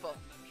deflation, people.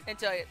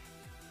 Enjoy it.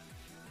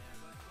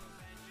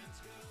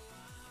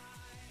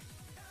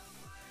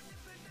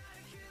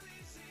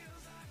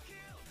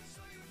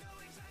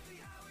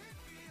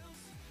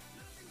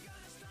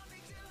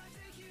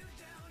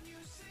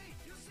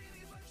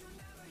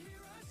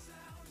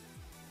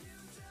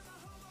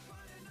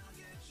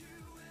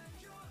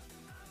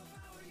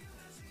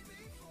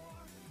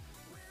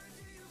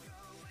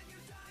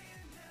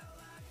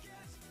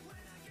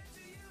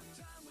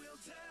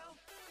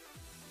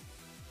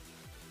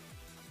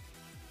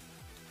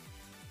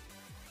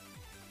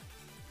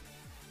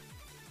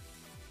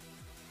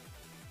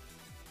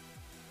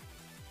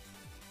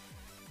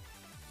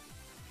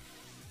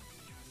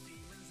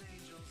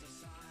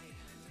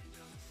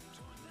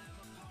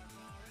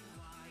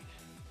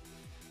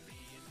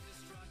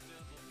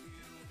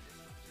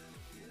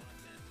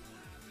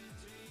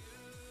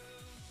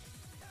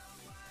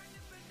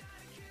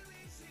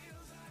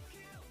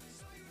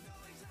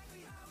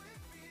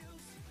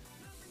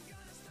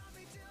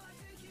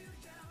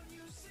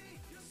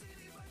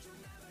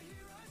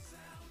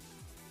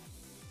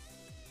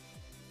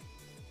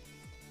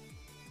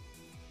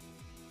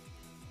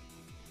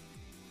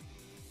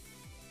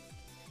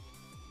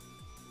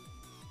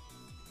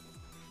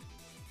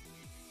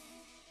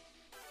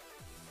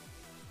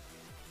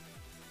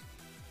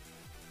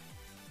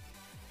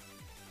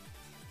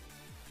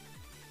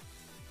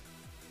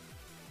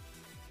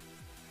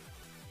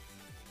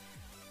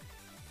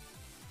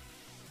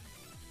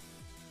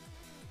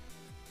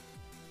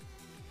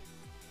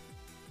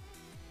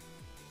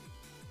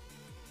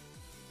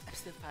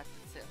 Still fat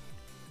still.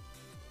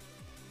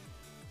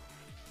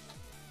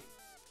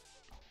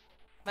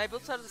 My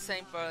boobs are the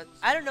same, but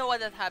I don't know why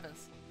that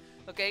happens.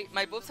 Okay,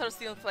 my boobs are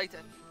still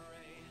inflated,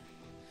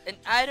 and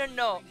I don't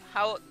know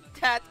how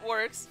that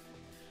works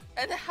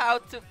and how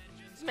to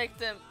make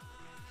them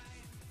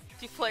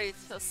deflate.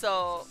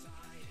 So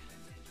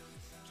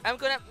I'm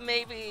gonna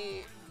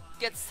maybe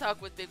get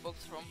stuck with big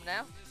boobs from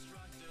now.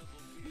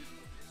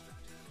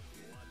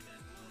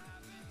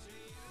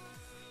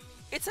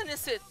 It's a new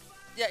suit.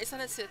 Yeah, it's a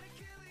new suit.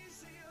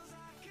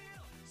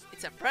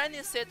 It's a brand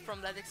new set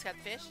from Latex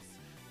Catfish.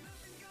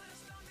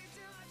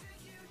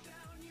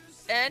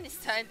 And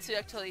it's time to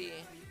actually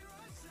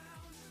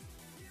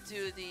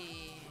do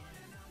the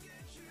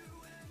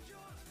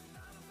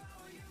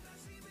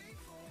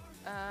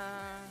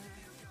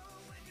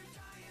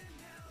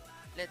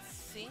let's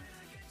see.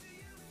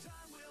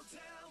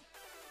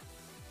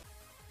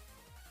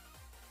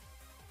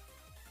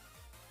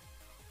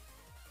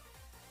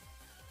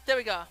 There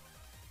we go.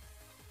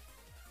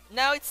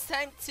 Now it's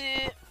time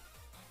to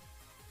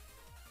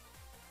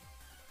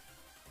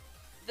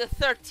the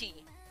 30.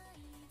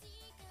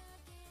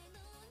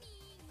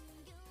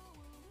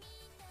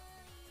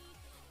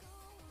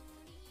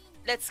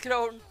 Let's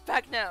scroll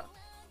back now.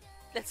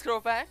 Let's scroll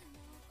back.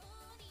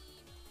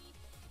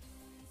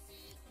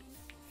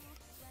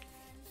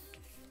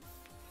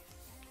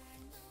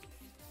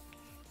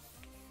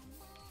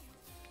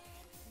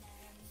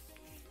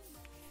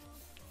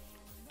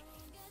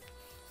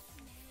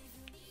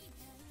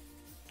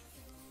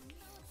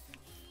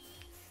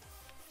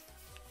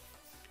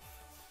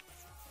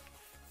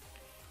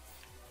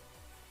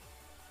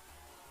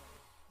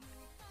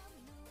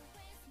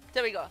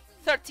 There we go.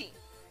 13.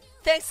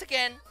 Thanks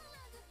again,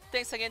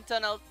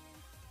 Donald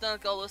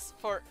Golus,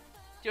 for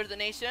your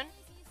donation.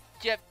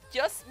 You have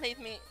just made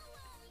me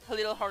a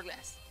little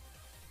hourglass.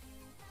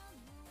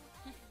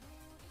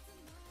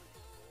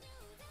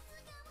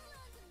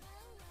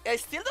 I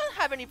still don't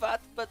have any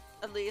butt, but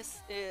at least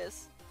there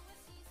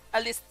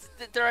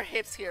are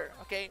hips here.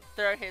 Okay,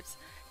 there are hips.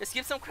 Just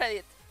give some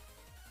credit.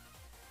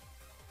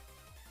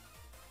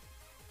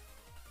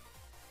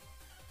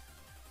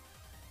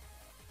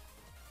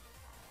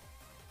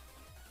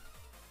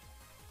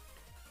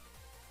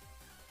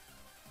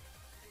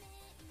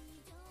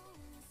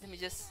 Let me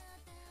just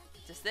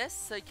this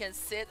so you can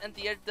sit and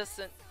the air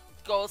doesn't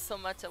go so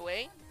much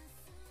away,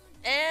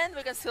 and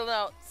we can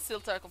still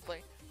start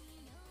complete.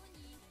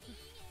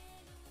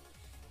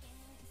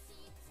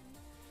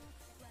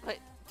 Wait,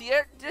 the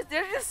air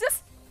there's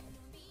just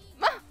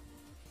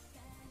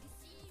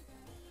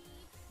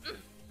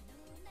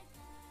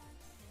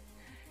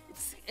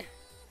it's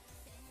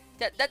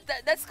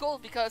that's cool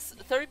because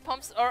 30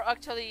 pumps are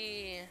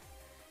actually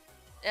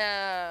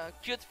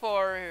cute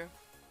for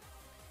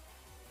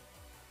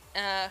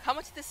how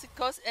much does it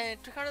cost?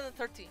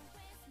 330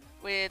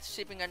 with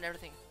shipping and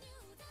everything.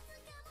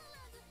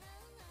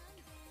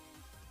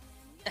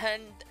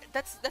 And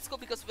that's cool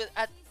because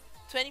at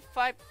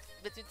 25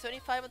 between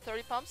 25 and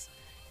 30 pumps,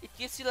 it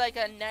gives you like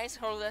a nice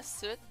holeless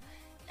suit,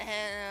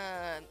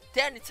 and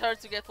then it's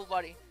hard to get full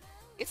body.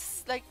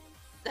 It's like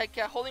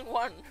a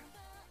hole-in-one.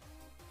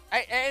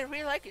 I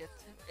really like it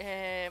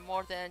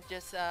more than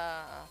just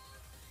a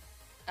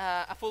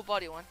full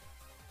body one.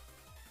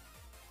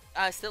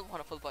 I still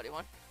want a full body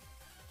one.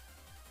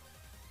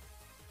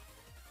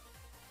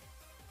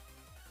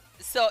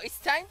 So it's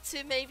time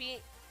to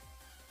maybe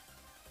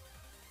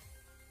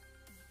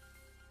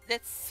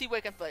let's see what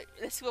I can play.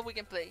 Let's see what we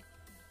can play.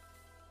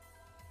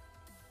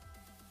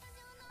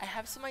 I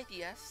have some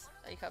ideas.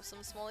 I have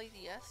some small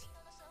ideas.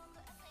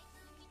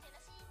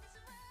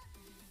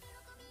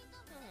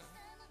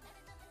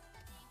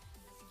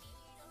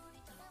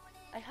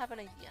 I have an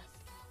idea.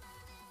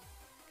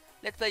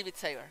 Let's play Beat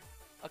Saber,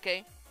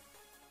 okay?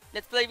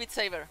 Let's play Beat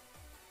Saber.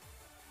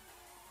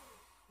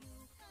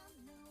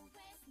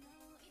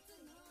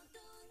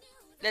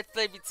 Let's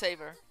play Beat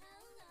Saber.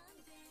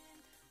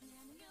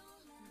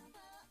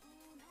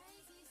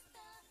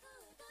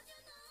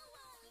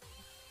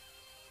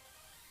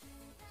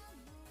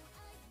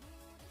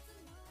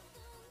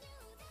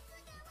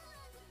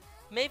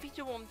 Maybe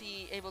you won't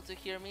be able to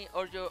hear me,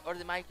 or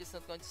the mic is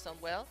not going to sound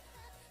well.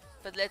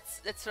 But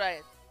let's try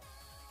it.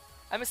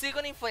 I'm still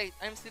gonna inflate.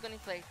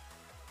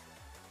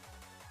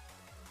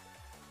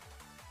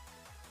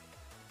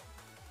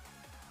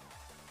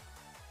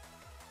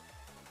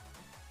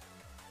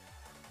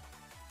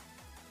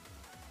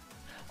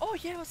 Oh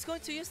yeah, I was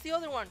going to use the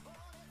other one.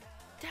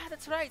 Yeah,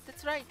 that's right.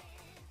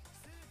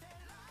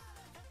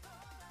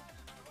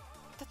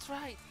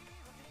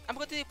 I'm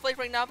going to deflate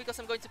right now because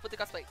I'm going to put the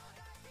cosplay.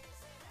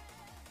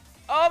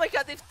 Oh my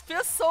god, it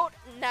feels so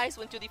nice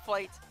when you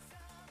deflate.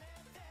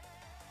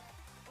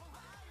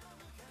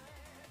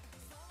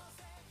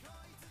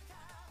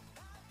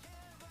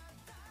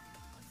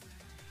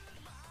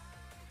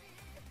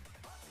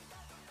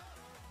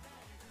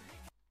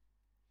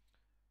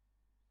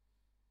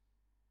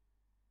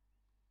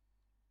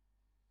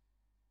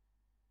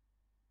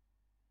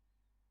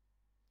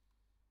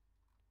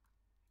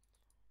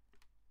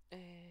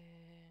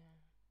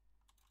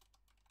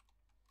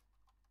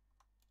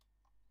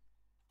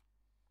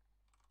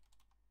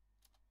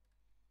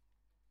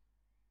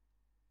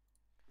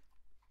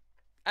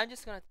 I'm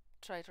just gonna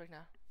try it right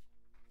now.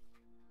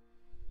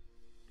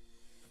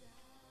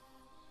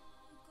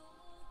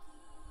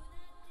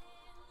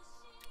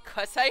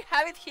 Cause I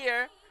have it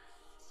here.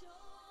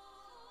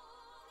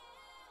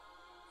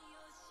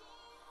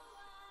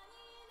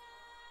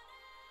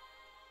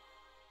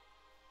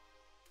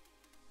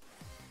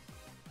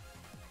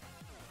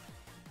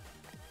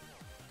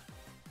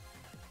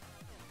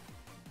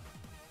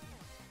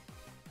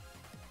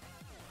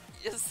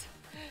 Yes.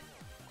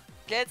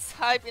 Let's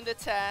hype in the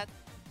chat.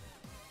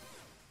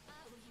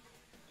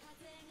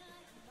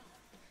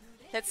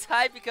 Let's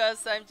hype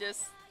because I'm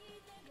just...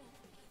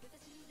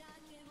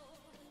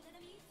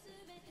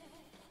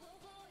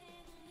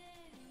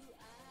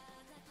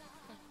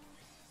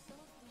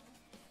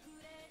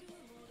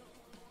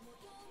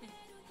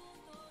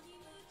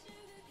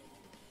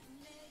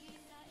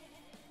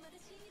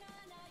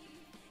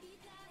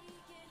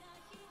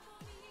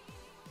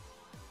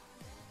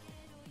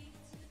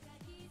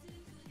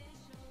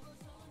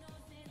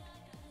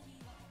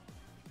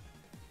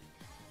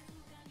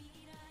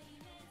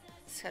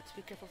 Just have to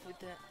be careful with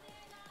the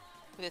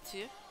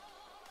two.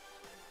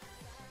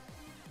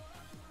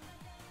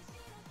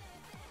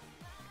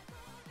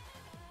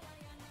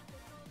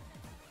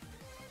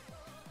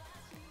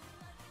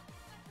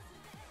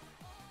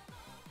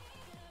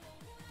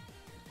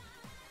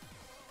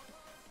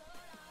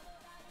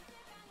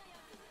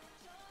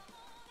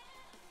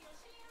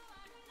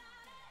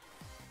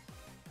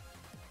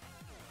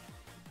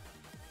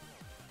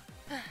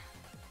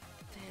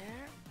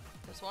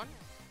 There's one.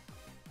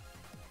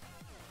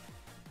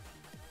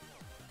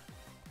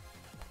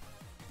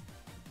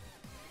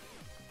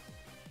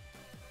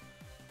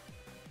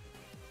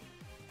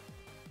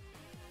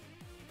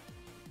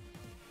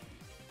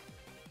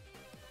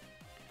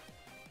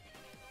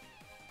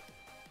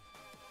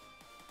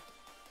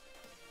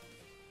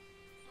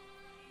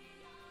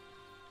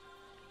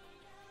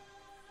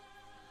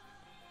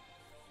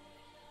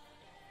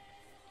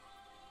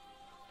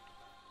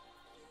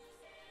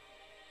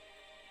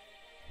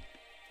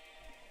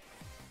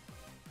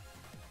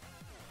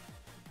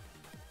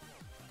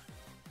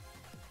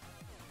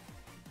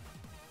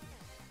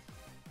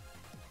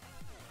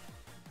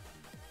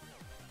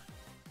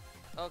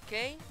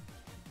 Okay.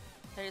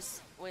 I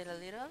just wait a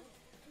little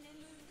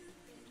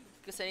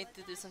because I need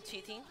to do some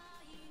cheating.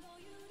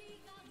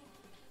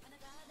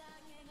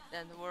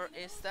 And where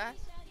is that?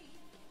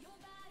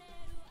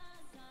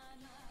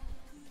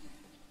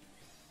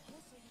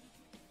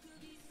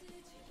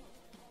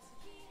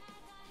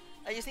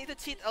 I just need to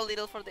cheat a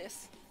little for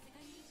this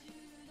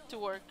to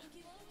work.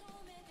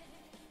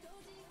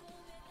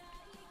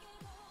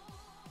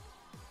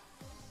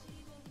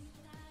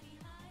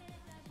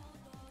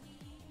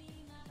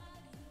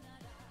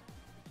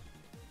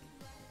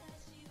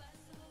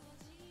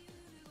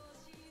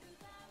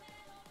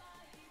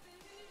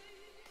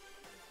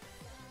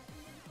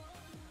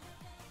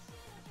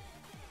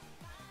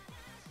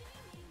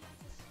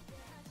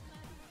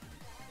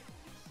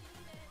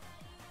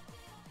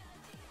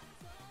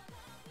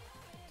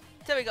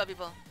 There we go,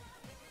 people.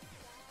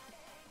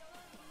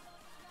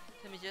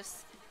 Let me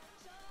just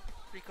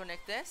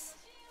reconnect this.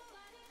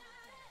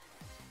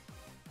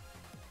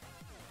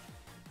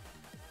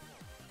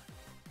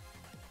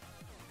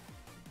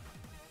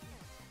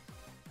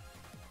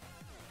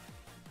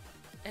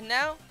 And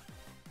now,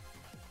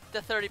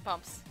 the 30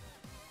 pumps.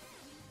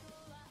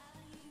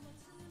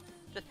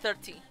 The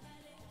 30.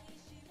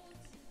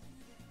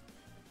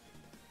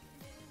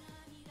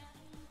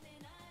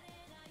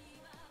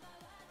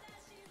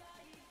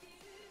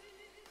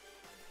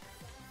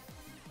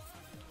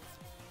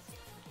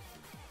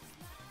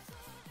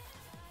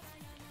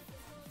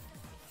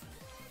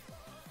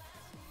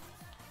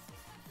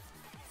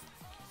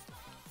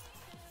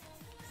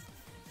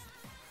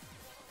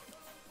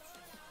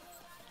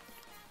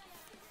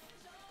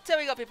 There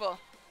we go, people.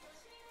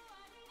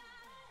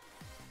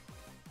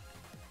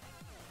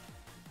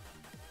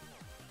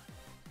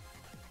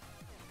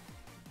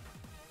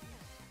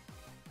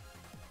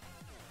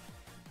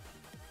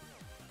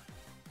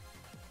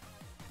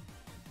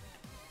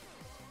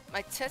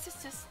 My chest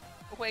is just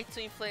way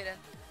too inflated.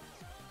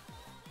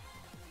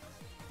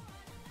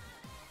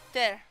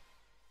 There.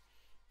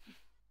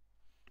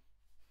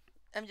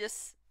 I'm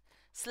just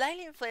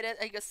slightly inflated.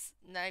 I guess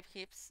knife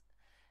hips.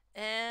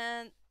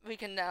 And we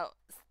can now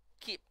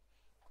keep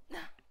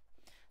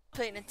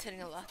playing and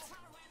telling a lot.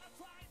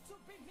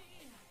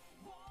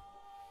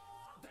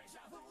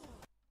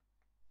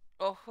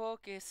 Ojo,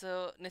 que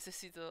eso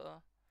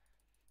necesito.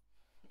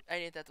 I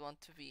need that one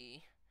to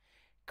be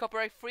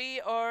copyright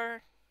free,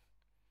 or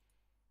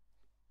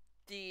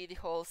the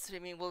whole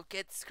streaming will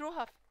get screwed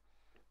up.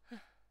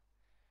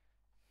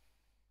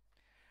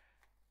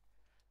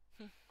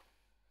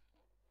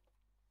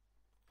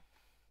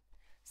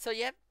 So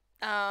yep,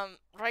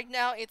 right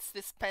now it's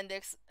this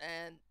spandex,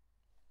 and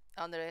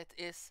under it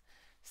is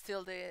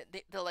still the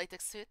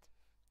latex suit.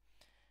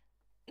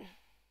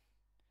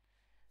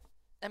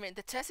 I mean,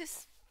 the chest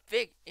is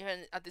big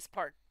even at this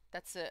part.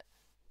 That's it.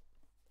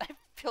 I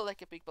feel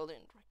like a big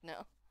balloon right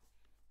now.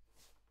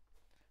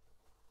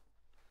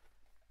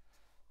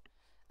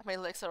 My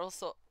legs are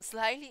also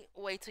slightly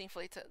way too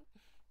inflated.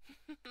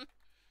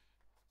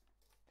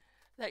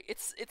 Like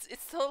it's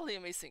totally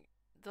amazing.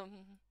 Don't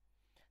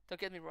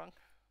get me wrong.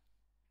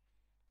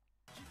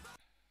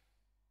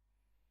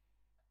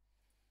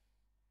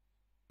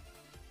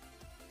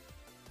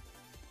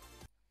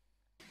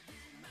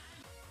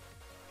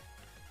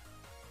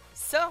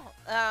 So,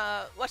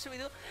 what should we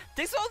do?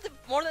 Thanks for all the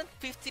more than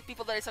 50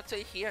 people that is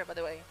actually here, by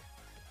the way.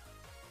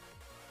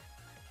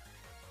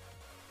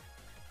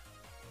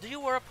 Do you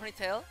wear a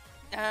ponytail?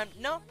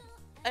 No,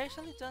 I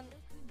actually don't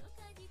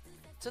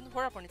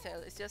wear a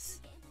ponytail. It's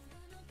just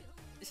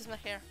this is my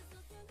hair.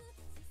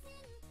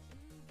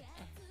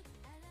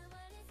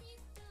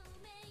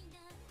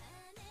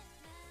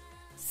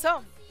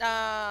 So,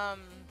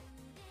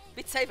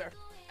 Beat Saber.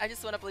 I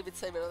just wanna play Beat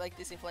Saber like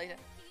this inflated,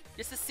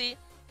 just to see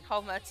how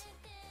much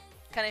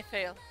can I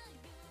fail.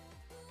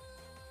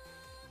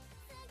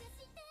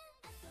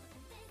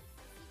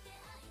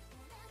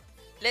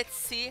 Let's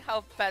see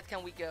how bad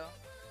can we go.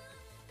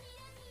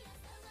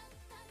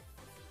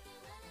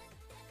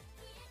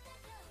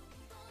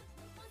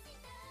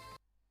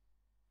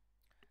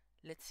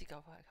 Let's see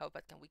how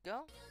bad can we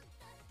go.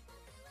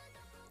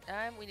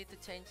 And we need to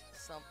change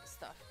some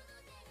stuff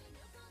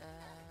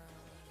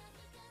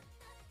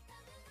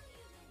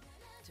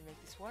to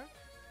make this work.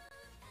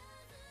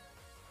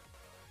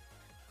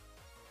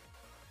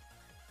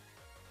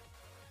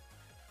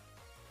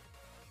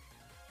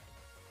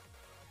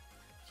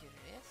 Here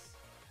it is.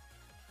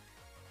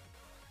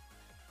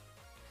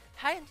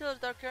 Hi, Angelo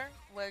Darker,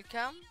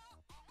 welcome.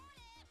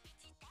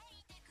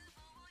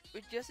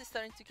 We're just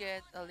starting to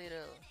get a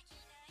little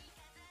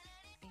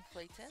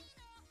inflated.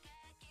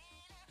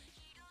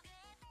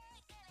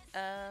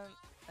 I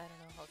don't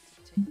know how to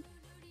change.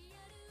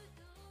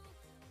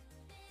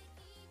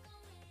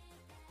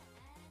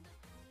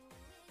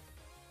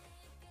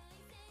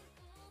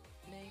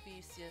 Maybe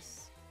it's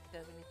just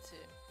that we need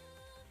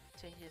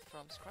to change it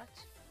from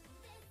scratch.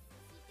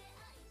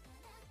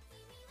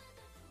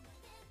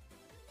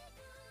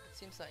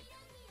 Seems like.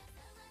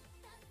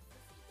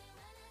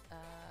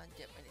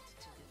 Yep, I need to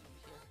change it from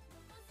here.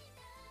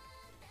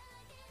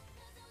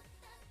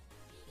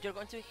 you're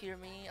going to hear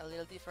me a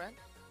little different,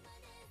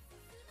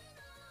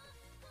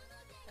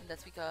 and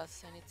that's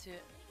because I need to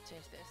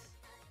change this.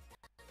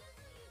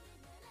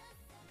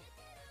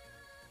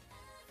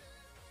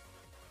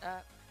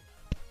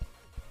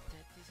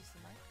 This is the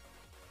mic,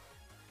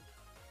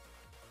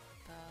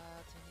 but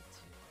I need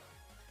to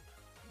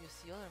use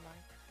the other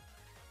mic.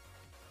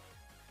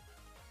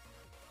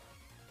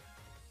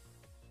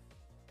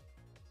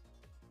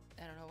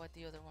 I don't know why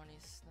the other one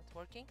is not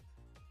working.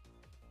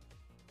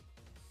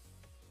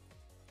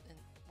 And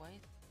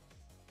wait,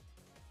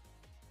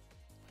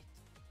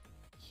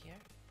 here.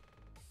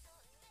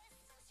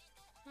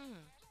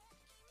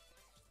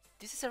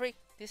 This is a rig.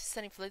 This is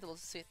an inflatable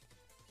suit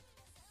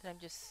that I'm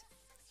just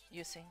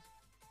using.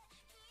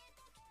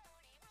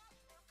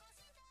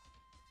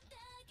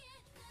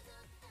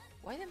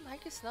 Why the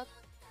mic is not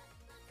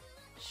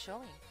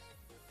showing?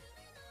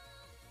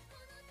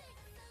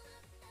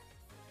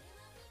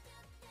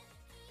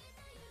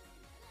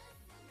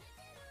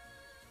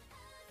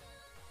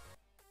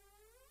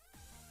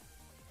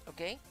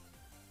 Okay,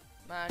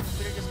 my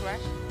computer just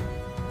crashed.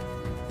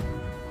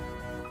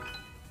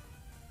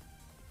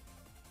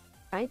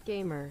 Right,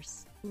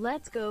 gamers,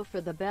 let's go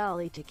for the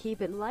belly to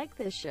keep it like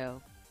this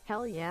show.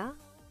 Hell yeah?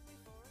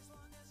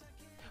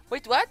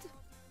 Wait, what?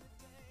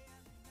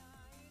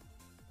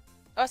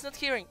 I was not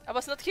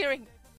hearing.